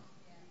above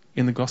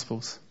in the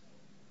Gospels.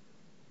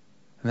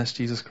 And that's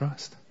Jesus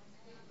Christ.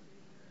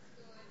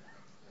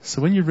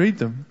 So when you read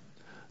them,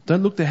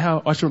 don't look to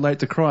how I should relate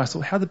to Christ.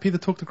 Or how did Peter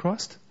talk to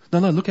Christ? No,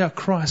 look how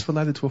Christ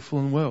related to a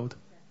fallen world.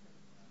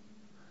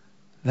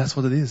 That's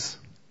what it is.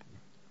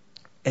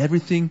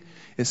 Everything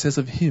it says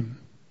of Him,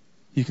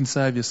 you can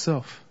say of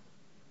yourself.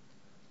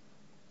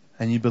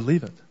 And you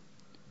believe it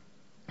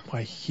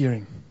by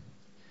hearing.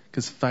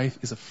 Because faith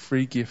is a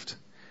free gift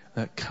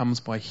that comes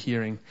by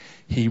hearing.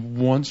 He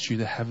wants you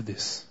to have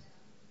this.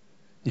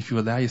 If you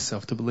allow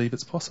yourself to believe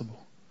it's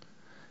possible.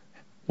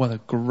 What a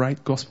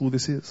great gospel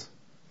this is.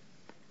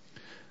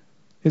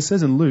 It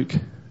says in Luke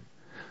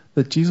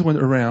that Jesus went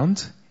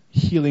around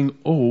healing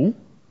all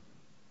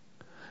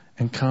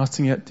and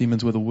casting out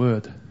demons with a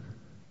word.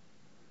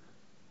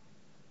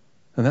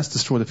 And that's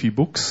destroyed a few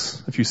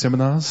books, a few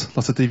seminars,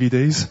 lots of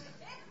DVDs.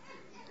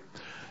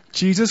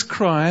 Jesus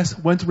Christ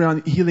went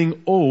around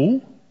healing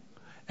all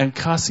and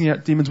casting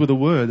out demons with a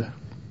word.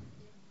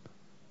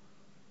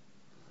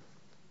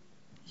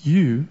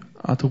 You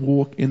are to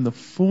walk in the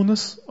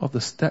fullness of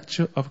the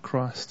stature of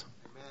Christ.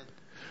 Amen.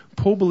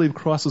 Paul believed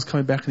Christ was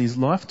coming back in his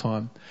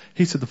lifetime.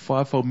 He said the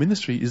fivefold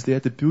ministry is there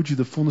to build you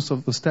the fullness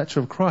of the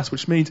stature of Christ,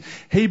 which means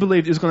he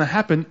believed it was going to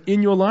happen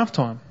in your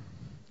lifetime.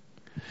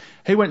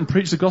 He went and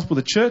preached the gospel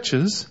to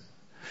churches,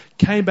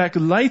 came back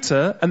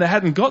later, and they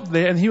hadn't got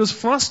there, and he was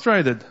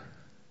frustrated.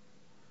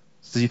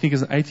 So do you think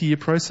it's an 80-year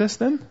process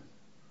then?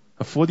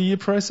 A 40-year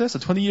process? A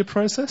 20-year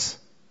process?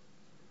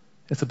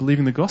 It's a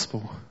believing the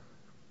gospel.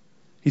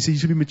 He said you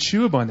should be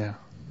mature by now.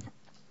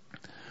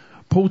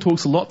 Paul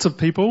talks to lots of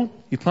people.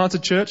 He plants a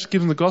church,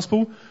 gives them the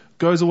gospel,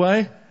 goes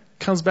away,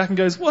 comes back and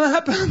goes, what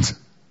happened?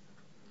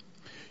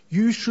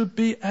 You should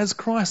be as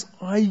Christ.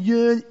 I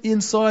yearn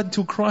inside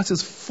until Christ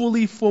is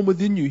fully formed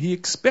within you. He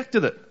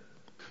expected it.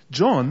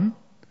 John,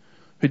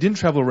 who didn't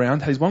travel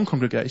around, had his one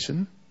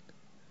congregation.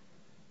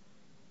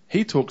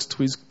 He talks to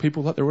his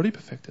people like they're already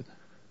perfected.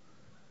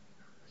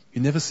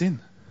 You never sin.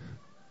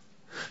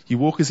 You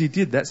walk as he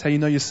did. That's how you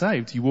know you're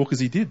saved. You walk as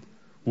he did.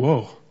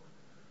 Whoa.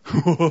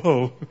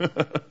 Whoa.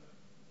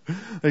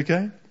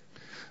 Okay?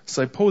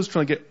 So Paul's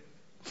trying to get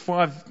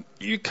 5,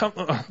 you come,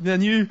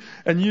 and you.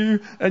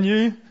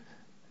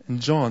 And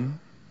John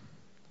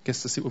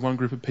gets to sit with one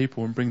group of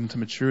people and bring them to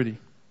maturity.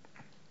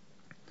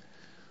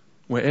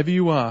 Wherever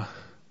you are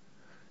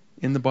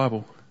in the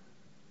Bible,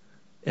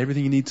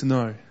 everything you need to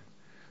know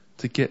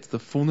to get to the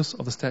fullness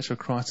of the stature of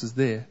Christ is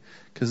there,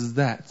 because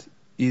that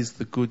is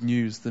the good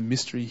news, the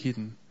mystery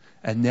hidden,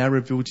 and now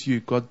revealed to you.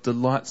 God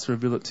delights to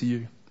reveal it to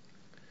you.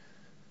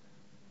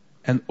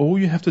 And all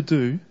you have to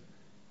do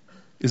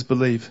is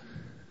believe.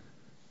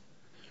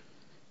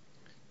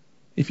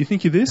 If you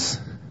think you're this,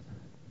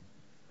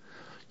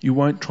 you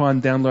won't try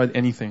and download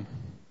anything,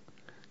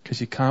 because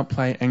you can't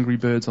play Angry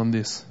Birds on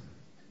this.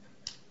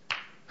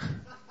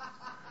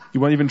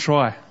 You won't even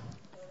try,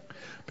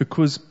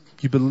 because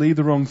you believe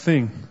the wrong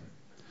thing,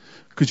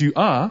 because you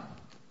are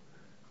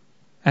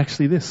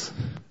actually this.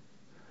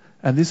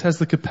 And this has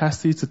the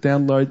capacity to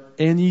download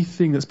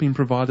anything that's been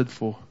provided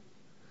for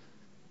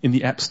in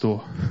the App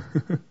Store.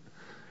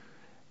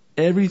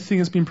 Everything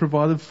that's been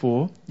provided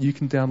for, you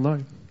can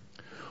download.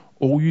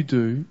 All you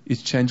do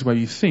is change the way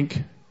you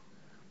think,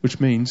 which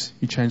means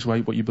you change the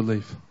way what you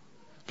believe.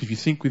 Because you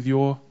think with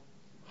your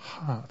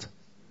heart.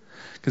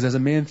 Because as a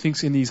man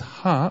thinks in his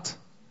heart,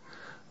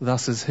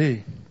 thus is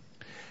he.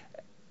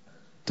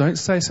 Don't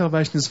say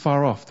salvation is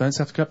far off. Don't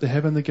say have to go up to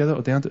heaven to get it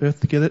or down to earth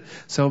to get it.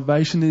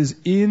 Salvation is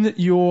in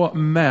your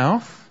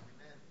mouth.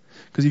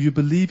 Because if you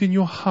believe in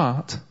your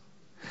heart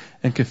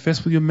and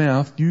confess with your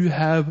mouth, you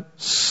have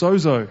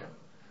sozo.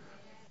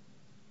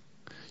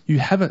 You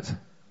have it.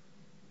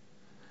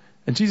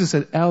 And Jesus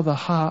said, out of the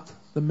heart,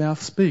 the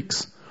mouth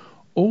speaks.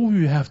 All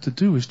you have to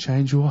do is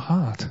change your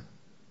heart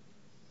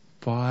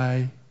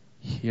by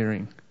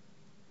hearing.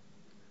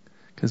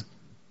 Because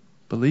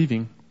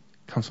believing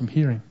comes from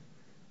hearing.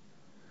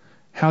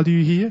 How do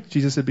you hear?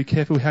 Jesus said, be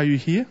careful how you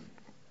hear.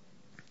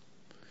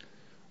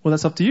 Well,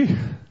 that's up to you.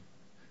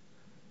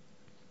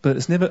 But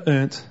it's never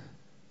earned.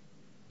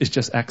 It's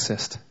just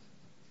accessed.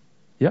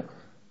 Yeah?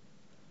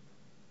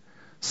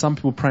 Some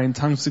people pray in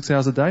tongues 6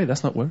 hours a day.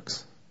 That's not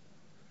works.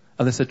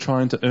 Unless they're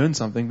trying to earn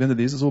something, then it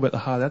is. It's all about the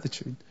heart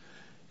attitude.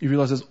 You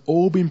realize it's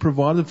all been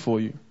provided for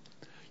you.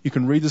 You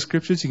can read the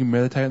scriptures, you can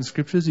meditate on the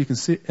scriptures, you can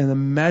sit and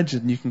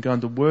imagine, you can go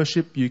into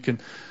worship, you can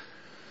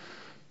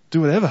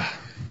do whatever.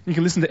 You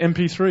can listen to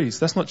MP3s.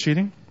 That's not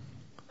cheating.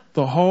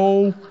 The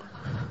whole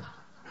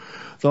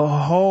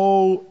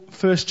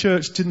first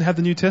church didn't have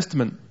the New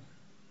Testament.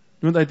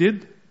 You know what they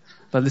did?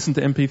 They listened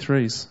to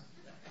MP3s.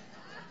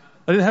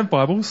 They didn't have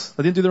Bibles.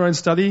 They didn't do their own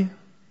study.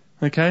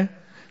 Okay?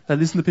 They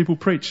listened to people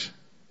preach.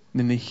 And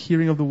then the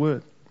hearing of the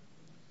word.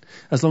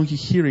 As long as you're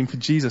hearing for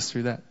Jesus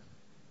through that.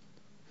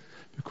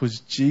 Because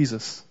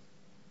Jesus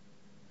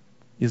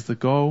is the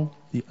goal,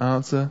 the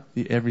answer,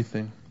 the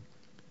everything.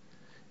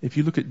 If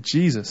you look at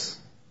Jesus,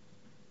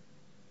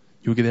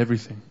 you'll get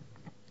everything.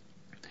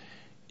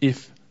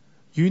 If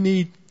you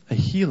need a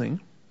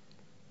healing,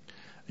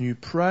 and you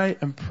pray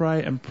and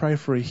pray and pray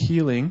for a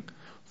healing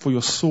for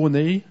your sore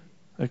knee,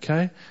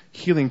 okay?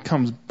 Healing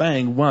comes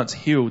bang, once,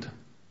 healed.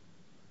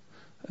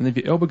 And if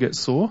your elbow gets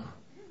sore,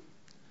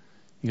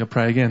 you got to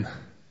pray again.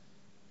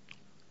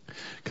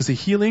 Because the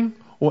healing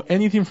or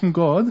anything from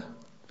God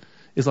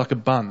is like a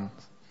bun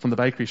from the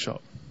bakery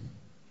shop.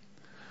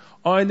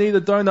 I need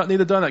a donut, get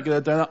a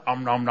donut,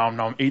 nom, nom,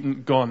 nom,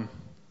 eaten, gone.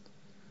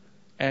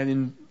 And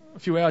in a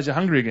few hours you're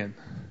hungry again.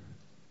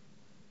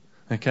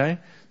 Okay?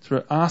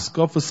 So ask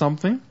God for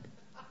something.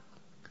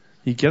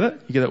 You get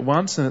it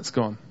once and it's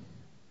gone.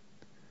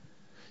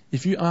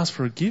 If you ask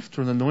for a gift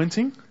or an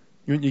anointing,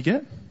 you know what you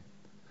get?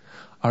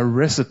 A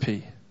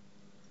recipe.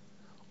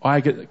 I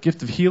get a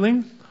gift of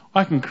healing.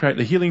 I can create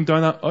the healing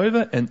donut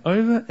over and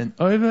over and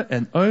over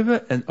and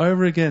over and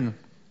over again.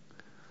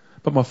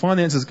 But my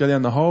finances go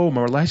down the hole,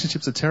 my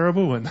relationships are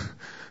terrible, and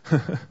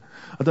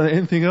I don't know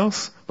anything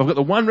else. But I've got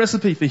the one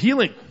recipe for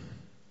healing.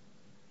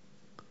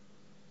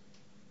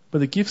 But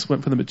the gifts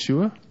weren't for the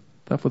mature,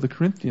 they're for the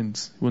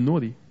Corinthians who were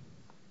naughty.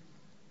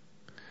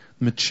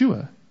 The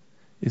mature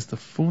is the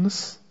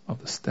fullness of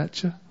the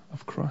stature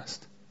of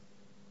Christ.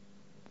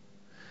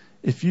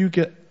 If you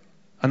get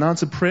an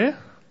answered prayer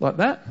like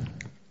that,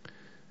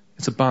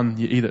 it's a bun,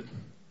 you eat it.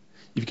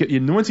 If you get the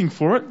anointing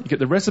for it, you get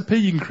the recipe,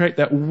 you can create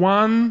that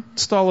one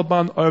style of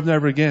bun over and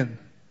over again.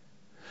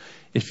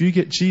 If you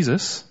get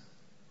Jesus,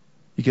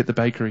 you get the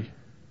bakery.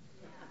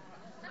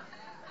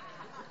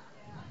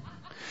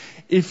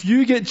 If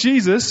you get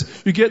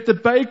Jesus, you get the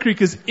bakery,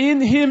 because in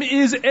Him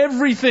is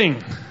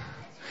everything.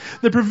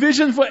 The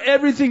provision for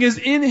everything is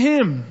in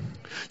Him.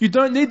 You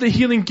don't need the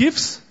healing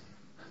gifts.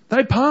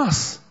 They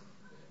pass.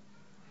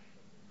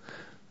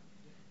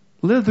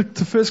 The letter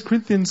to 1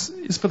 Corinthians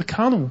is for the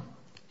carnal,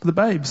 for the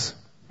babes.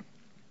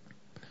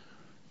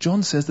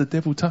 John says the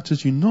devil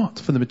touches you not,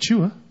 for the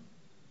mature.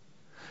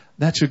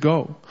 That's your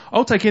goal.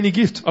 I'll take any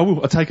gift. I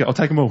will. I'll take it. I'll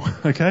take them all.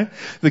 Okay?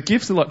 The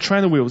gifts are like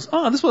trainer wheels.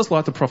 Oh, this is what it's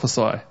like to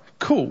prophesy.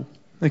 Cool.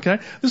 Okay?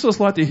 This is what it's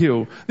like to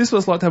heal. This is what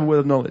it's like to have a word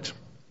of knowledge.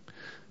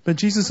 But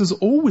Jesus is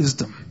all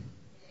wisdom.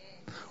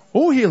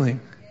 All healing.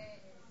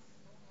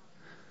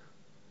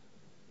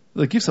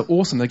 The gifts are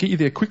awesome. They get you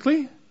there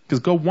quickly because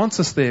God wants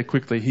us there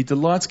quickly. He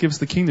delights to give us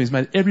the kingdom. He's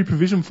made every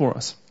provision for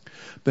us.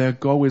 But our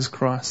goal is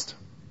Christ.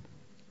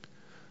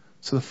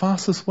 So the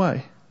fastest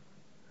way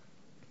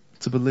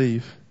to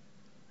believe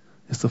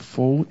is to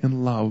fall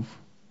in love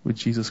with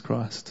Jesus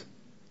Christ.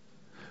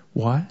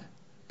 Why?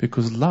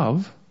 Because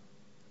love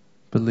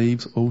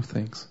believes all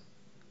things.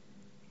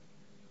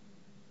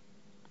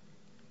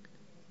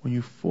 When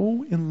you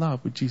fall in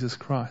love with Jesus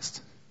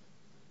Christ,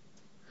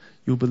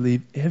 you'll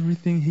believe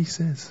everything He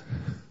says.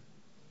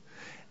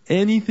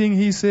 Anything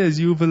He says,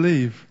 you'll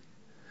believe.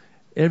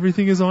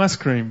 Everything is ice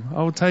cream.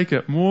 I'll take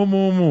it. More,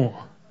 more,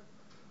 more.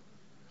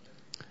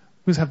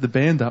 Let's have the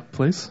band up,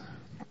 please.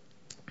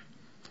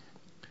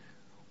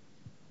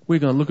 We're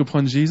going to look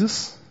upon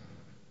Jesus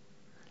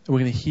and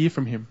we're going to hear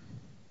from Him.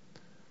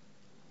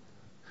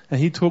 And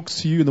He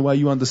talks to you in the way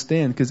you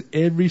understand, because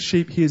every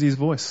sheep hears His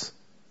voice.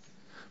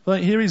 If I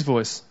don't hear His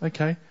voice,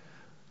 okay.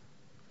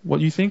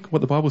 What you think?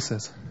 What the Bible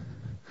says.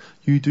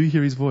 You do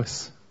hear His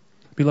voice.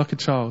 Be like a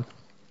child.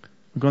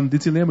 We're going to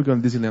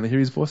Disneyland, I hear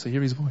His voice, I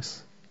hear His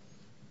voice.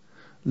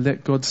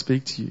 Let God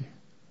speak to you.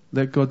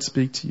 Let God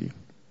speak to you.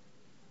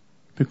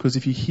 Because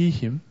if you hear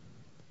Him,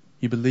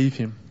 you believe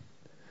Him.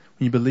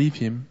 When you believe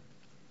Him,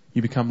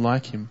 you become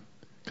like Him.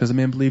 Because a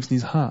man believes in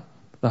his heart,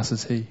 thus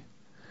is he.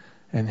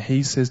 And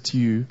He says to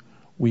you,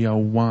 we are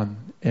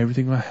one.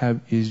 Everything I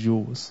have is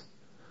yours.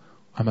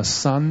 I'm a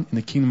son in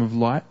the kingdom of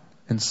light,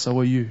 and so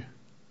are you.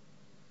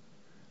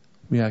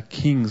 We are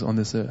kings on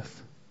this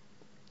earth.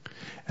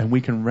 And we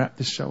can wrap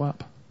this show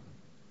up.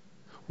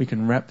 We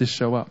can wrap this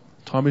show up.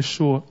 Time is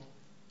short.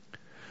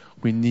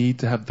 We need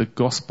to have the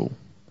gospel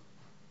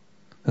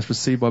that's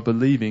received by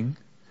believing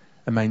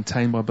and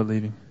maintained by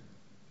believing.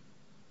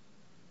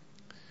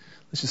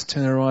 Let's just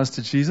turn our eyes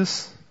to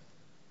Jesus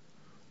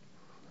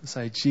and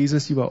say,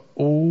 Jesus, you are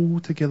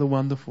altogether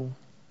wonderful.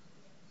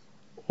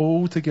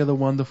 Altogether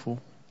wonderful.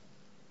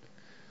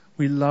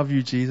 We love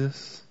you,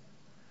 Jesus.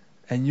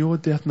 And your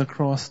death on the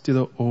cross did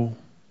it all.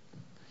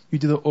 You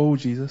did it all,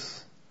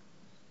 Jesus.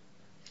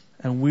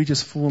 And we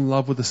just fall in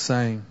love with the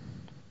saying,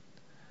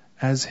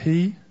 as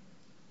He,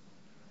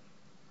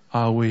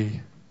 are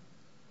we.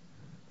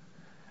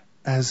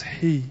 As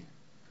He,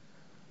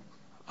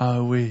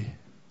 are we.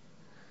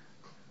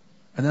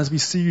 And as we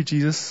see you,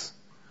 Jesus,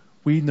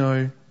 we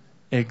know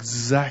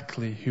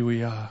exactly who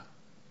we are.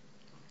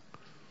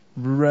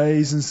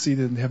 Raised and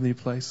seated in heavenly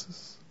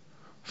places.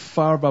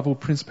 Far above all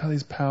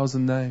principalities, powers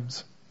and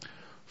names.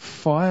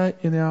 Fire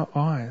in our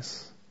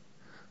eyes.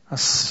 A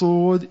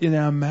sword in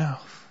our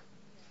mouth.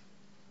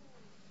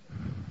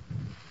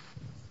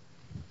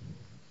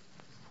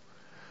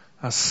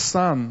 A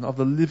Son of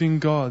the living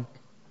God.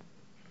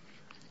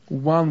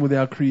 One with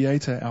our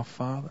Creator, our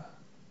Father.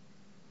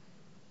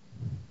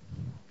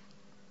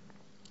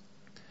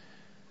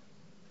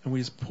 And we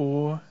just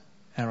pour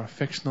our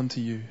affection onto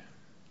you.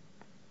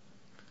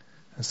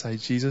 And say,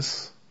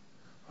 Jesus,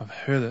 I've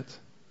heard it.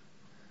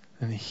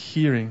 And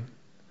hearing,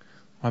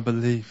 I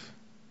believe.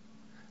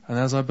 And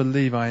as I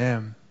believe, I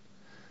am.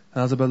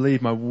 And as I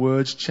believe, my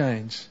words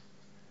change.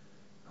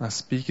 And I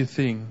speak a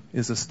thing,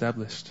 is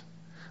established.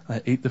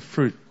 I eat the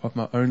fruit of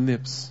my own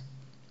lips.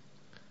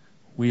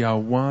 We are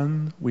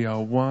one, we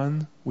are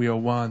one, we are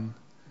one.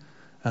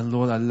 And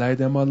Lord, I lay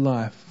down my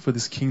life for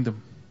this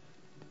kingdom.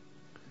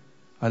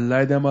 I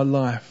lay down my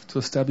life to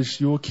establish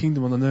your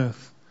kingdom on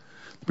earth.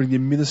 To bring the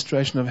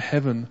administration of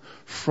heaven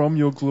from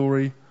your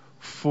glory,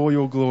 for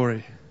your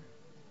glory.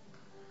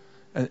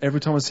 And every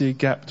time I see a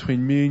gap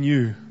between me and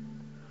you,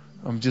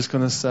 I'm just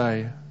going to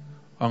say,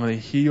 I'm going to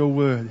hear your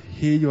word,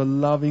 hear your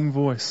loving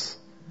voice.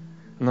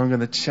 And I'm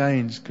going to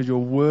change, because your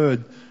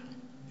word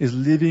is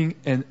living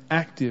and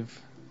active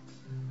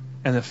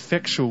and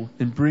effectual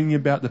in bringing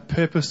about the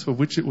purpose for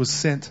which it was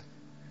sent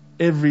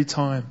every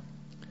time.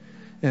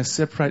 And it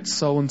separates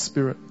soul and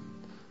spirit,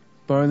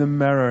 bone and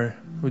marrow,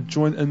 or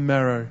joint and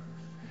marrow,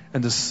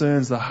 and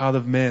discerns the heart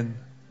of men.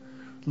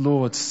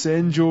 Lord,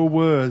 send your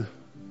word.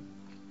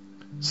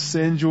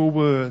 Send your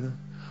word.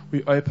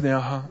 We open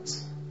our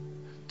hearts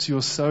to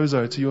your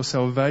sozo, to your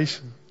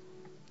salvation.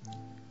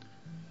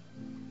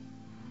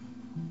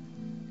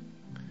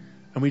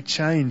 And we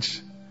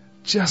change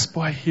just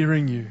by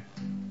hearing you.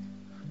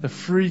 The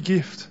free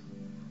gift.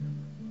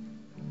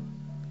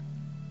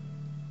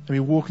 And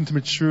we walk into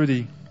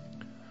maturity.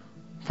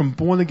 From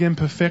born again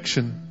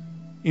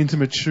perfection into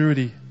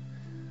maturity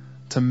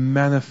to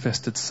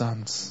manifested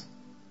sons.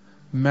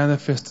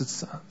 Manifested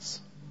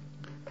sons.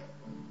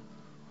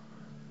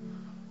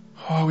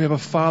 Oh, we have a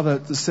Father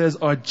that says,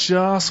 I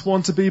just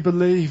want to be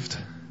believed.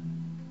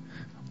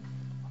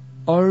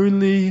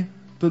 Only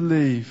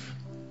believe.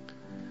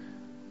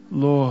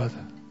 Lord,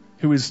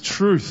 who is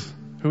truth,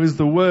 who is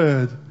the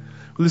Word.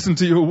 Listen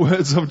to your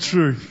words of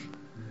truth.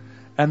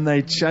 And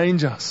they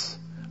change us.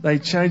 They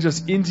change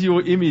us into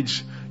your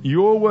image.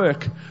 Your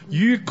work.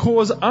 You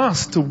cause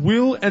us to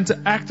will and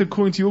to act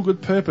according to your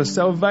good purpose.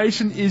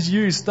 Salvation is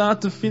you,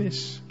 start to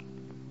finish.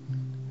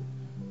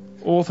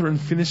 Author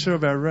and finisher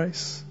of our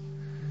race.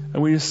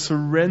 And we just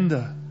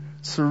surrender,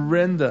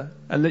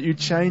 and let you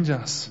change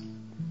us.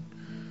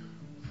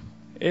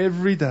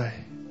 Every day.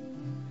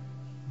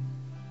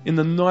 In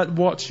the night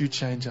watch, you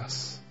change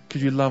us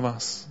because you love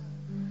us.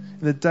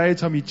 In the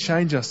daytime, you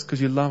change us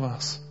because you love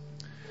us.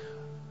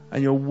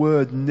 And your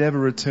word never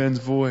returns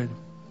void.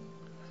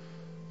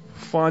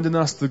 Find in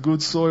us the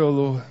good soil,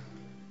 Lord.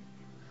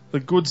 The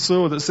good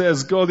soil that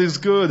says God is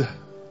good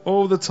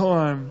all the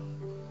time.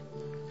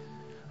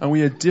 And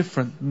we are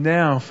different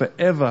now,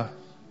 forever.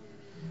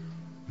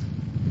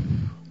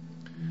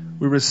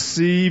 We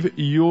receive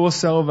your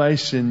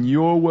salvation,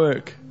 your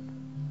work.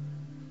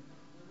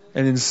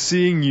 And in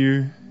seeing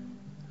you,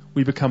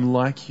 we become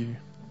like you.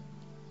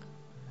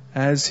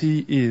 As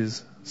he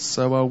is,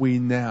 so are we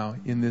now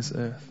in this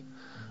earth.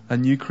 A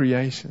new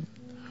creation.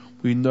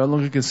 We no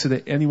longer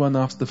consider anyone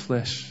after the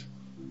flesh,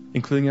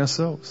 including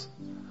ourselves.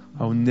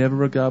 I will never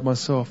regard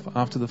myself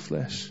after the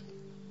flesh.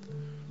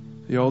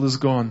 The old is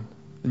gone,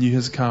 the new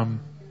has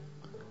come.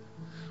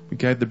 We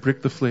gave the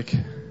brick the flick.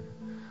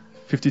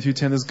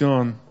 5210 is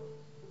gone.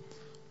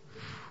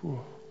 Whew.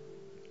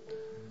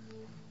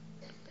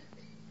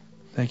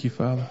 Thank you,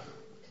 Father.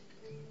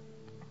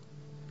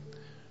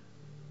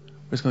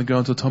 We're just going to go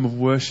into a time of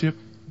worship.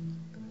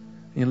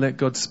 And you let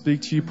God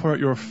speak to you. Pour out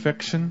your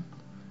affection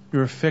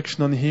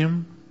on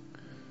Him,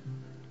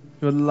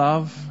 your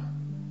love.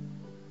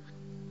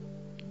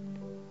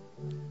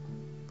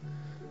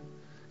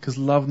 Because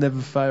love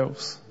never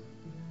fails.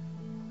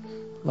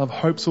 Love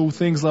hopes all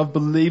things. Love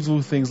believes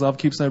all things. Love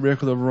keeps no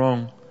record of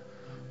wrong.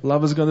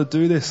 Love is going to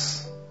do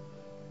this.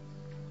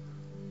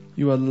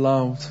 You are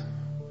loved.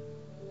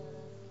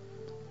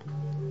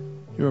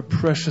 You're a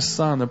precious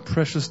son, a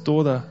precious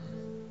daughter,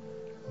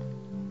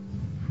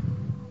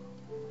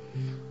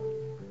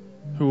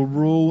 who will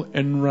rule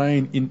and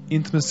reign in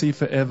intimacy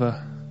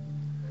forever,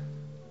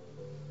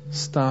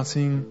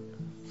 starting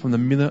from the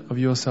minute of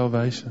your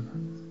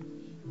salvation.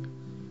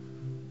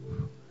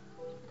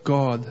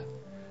 God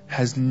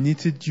has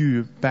knitted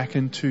you back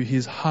into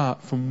His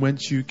heart from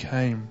whence you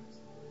came.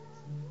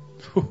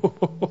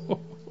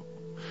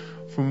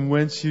 From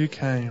whence you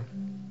came.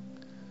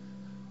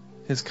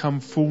 Has come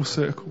full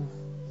circle.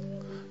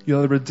 You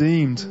are the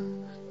redeemed.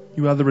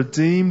 You are the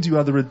redeemed. You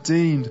are the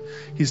redeemed.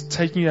 He's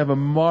taking you out of a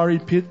miry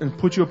pit and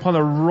put you upon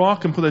a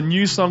rock and put a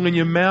new song in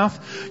your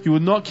mouth. You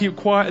will not keep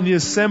quiet in the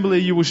assembly.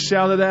 You will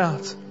shout it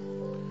out.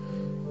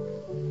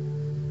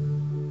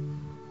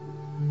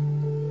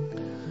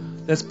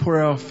 Let's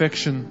pour our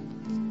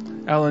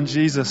affection out on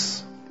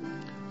Jesus.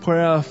 Pour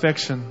our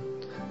affection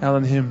out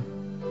on Him.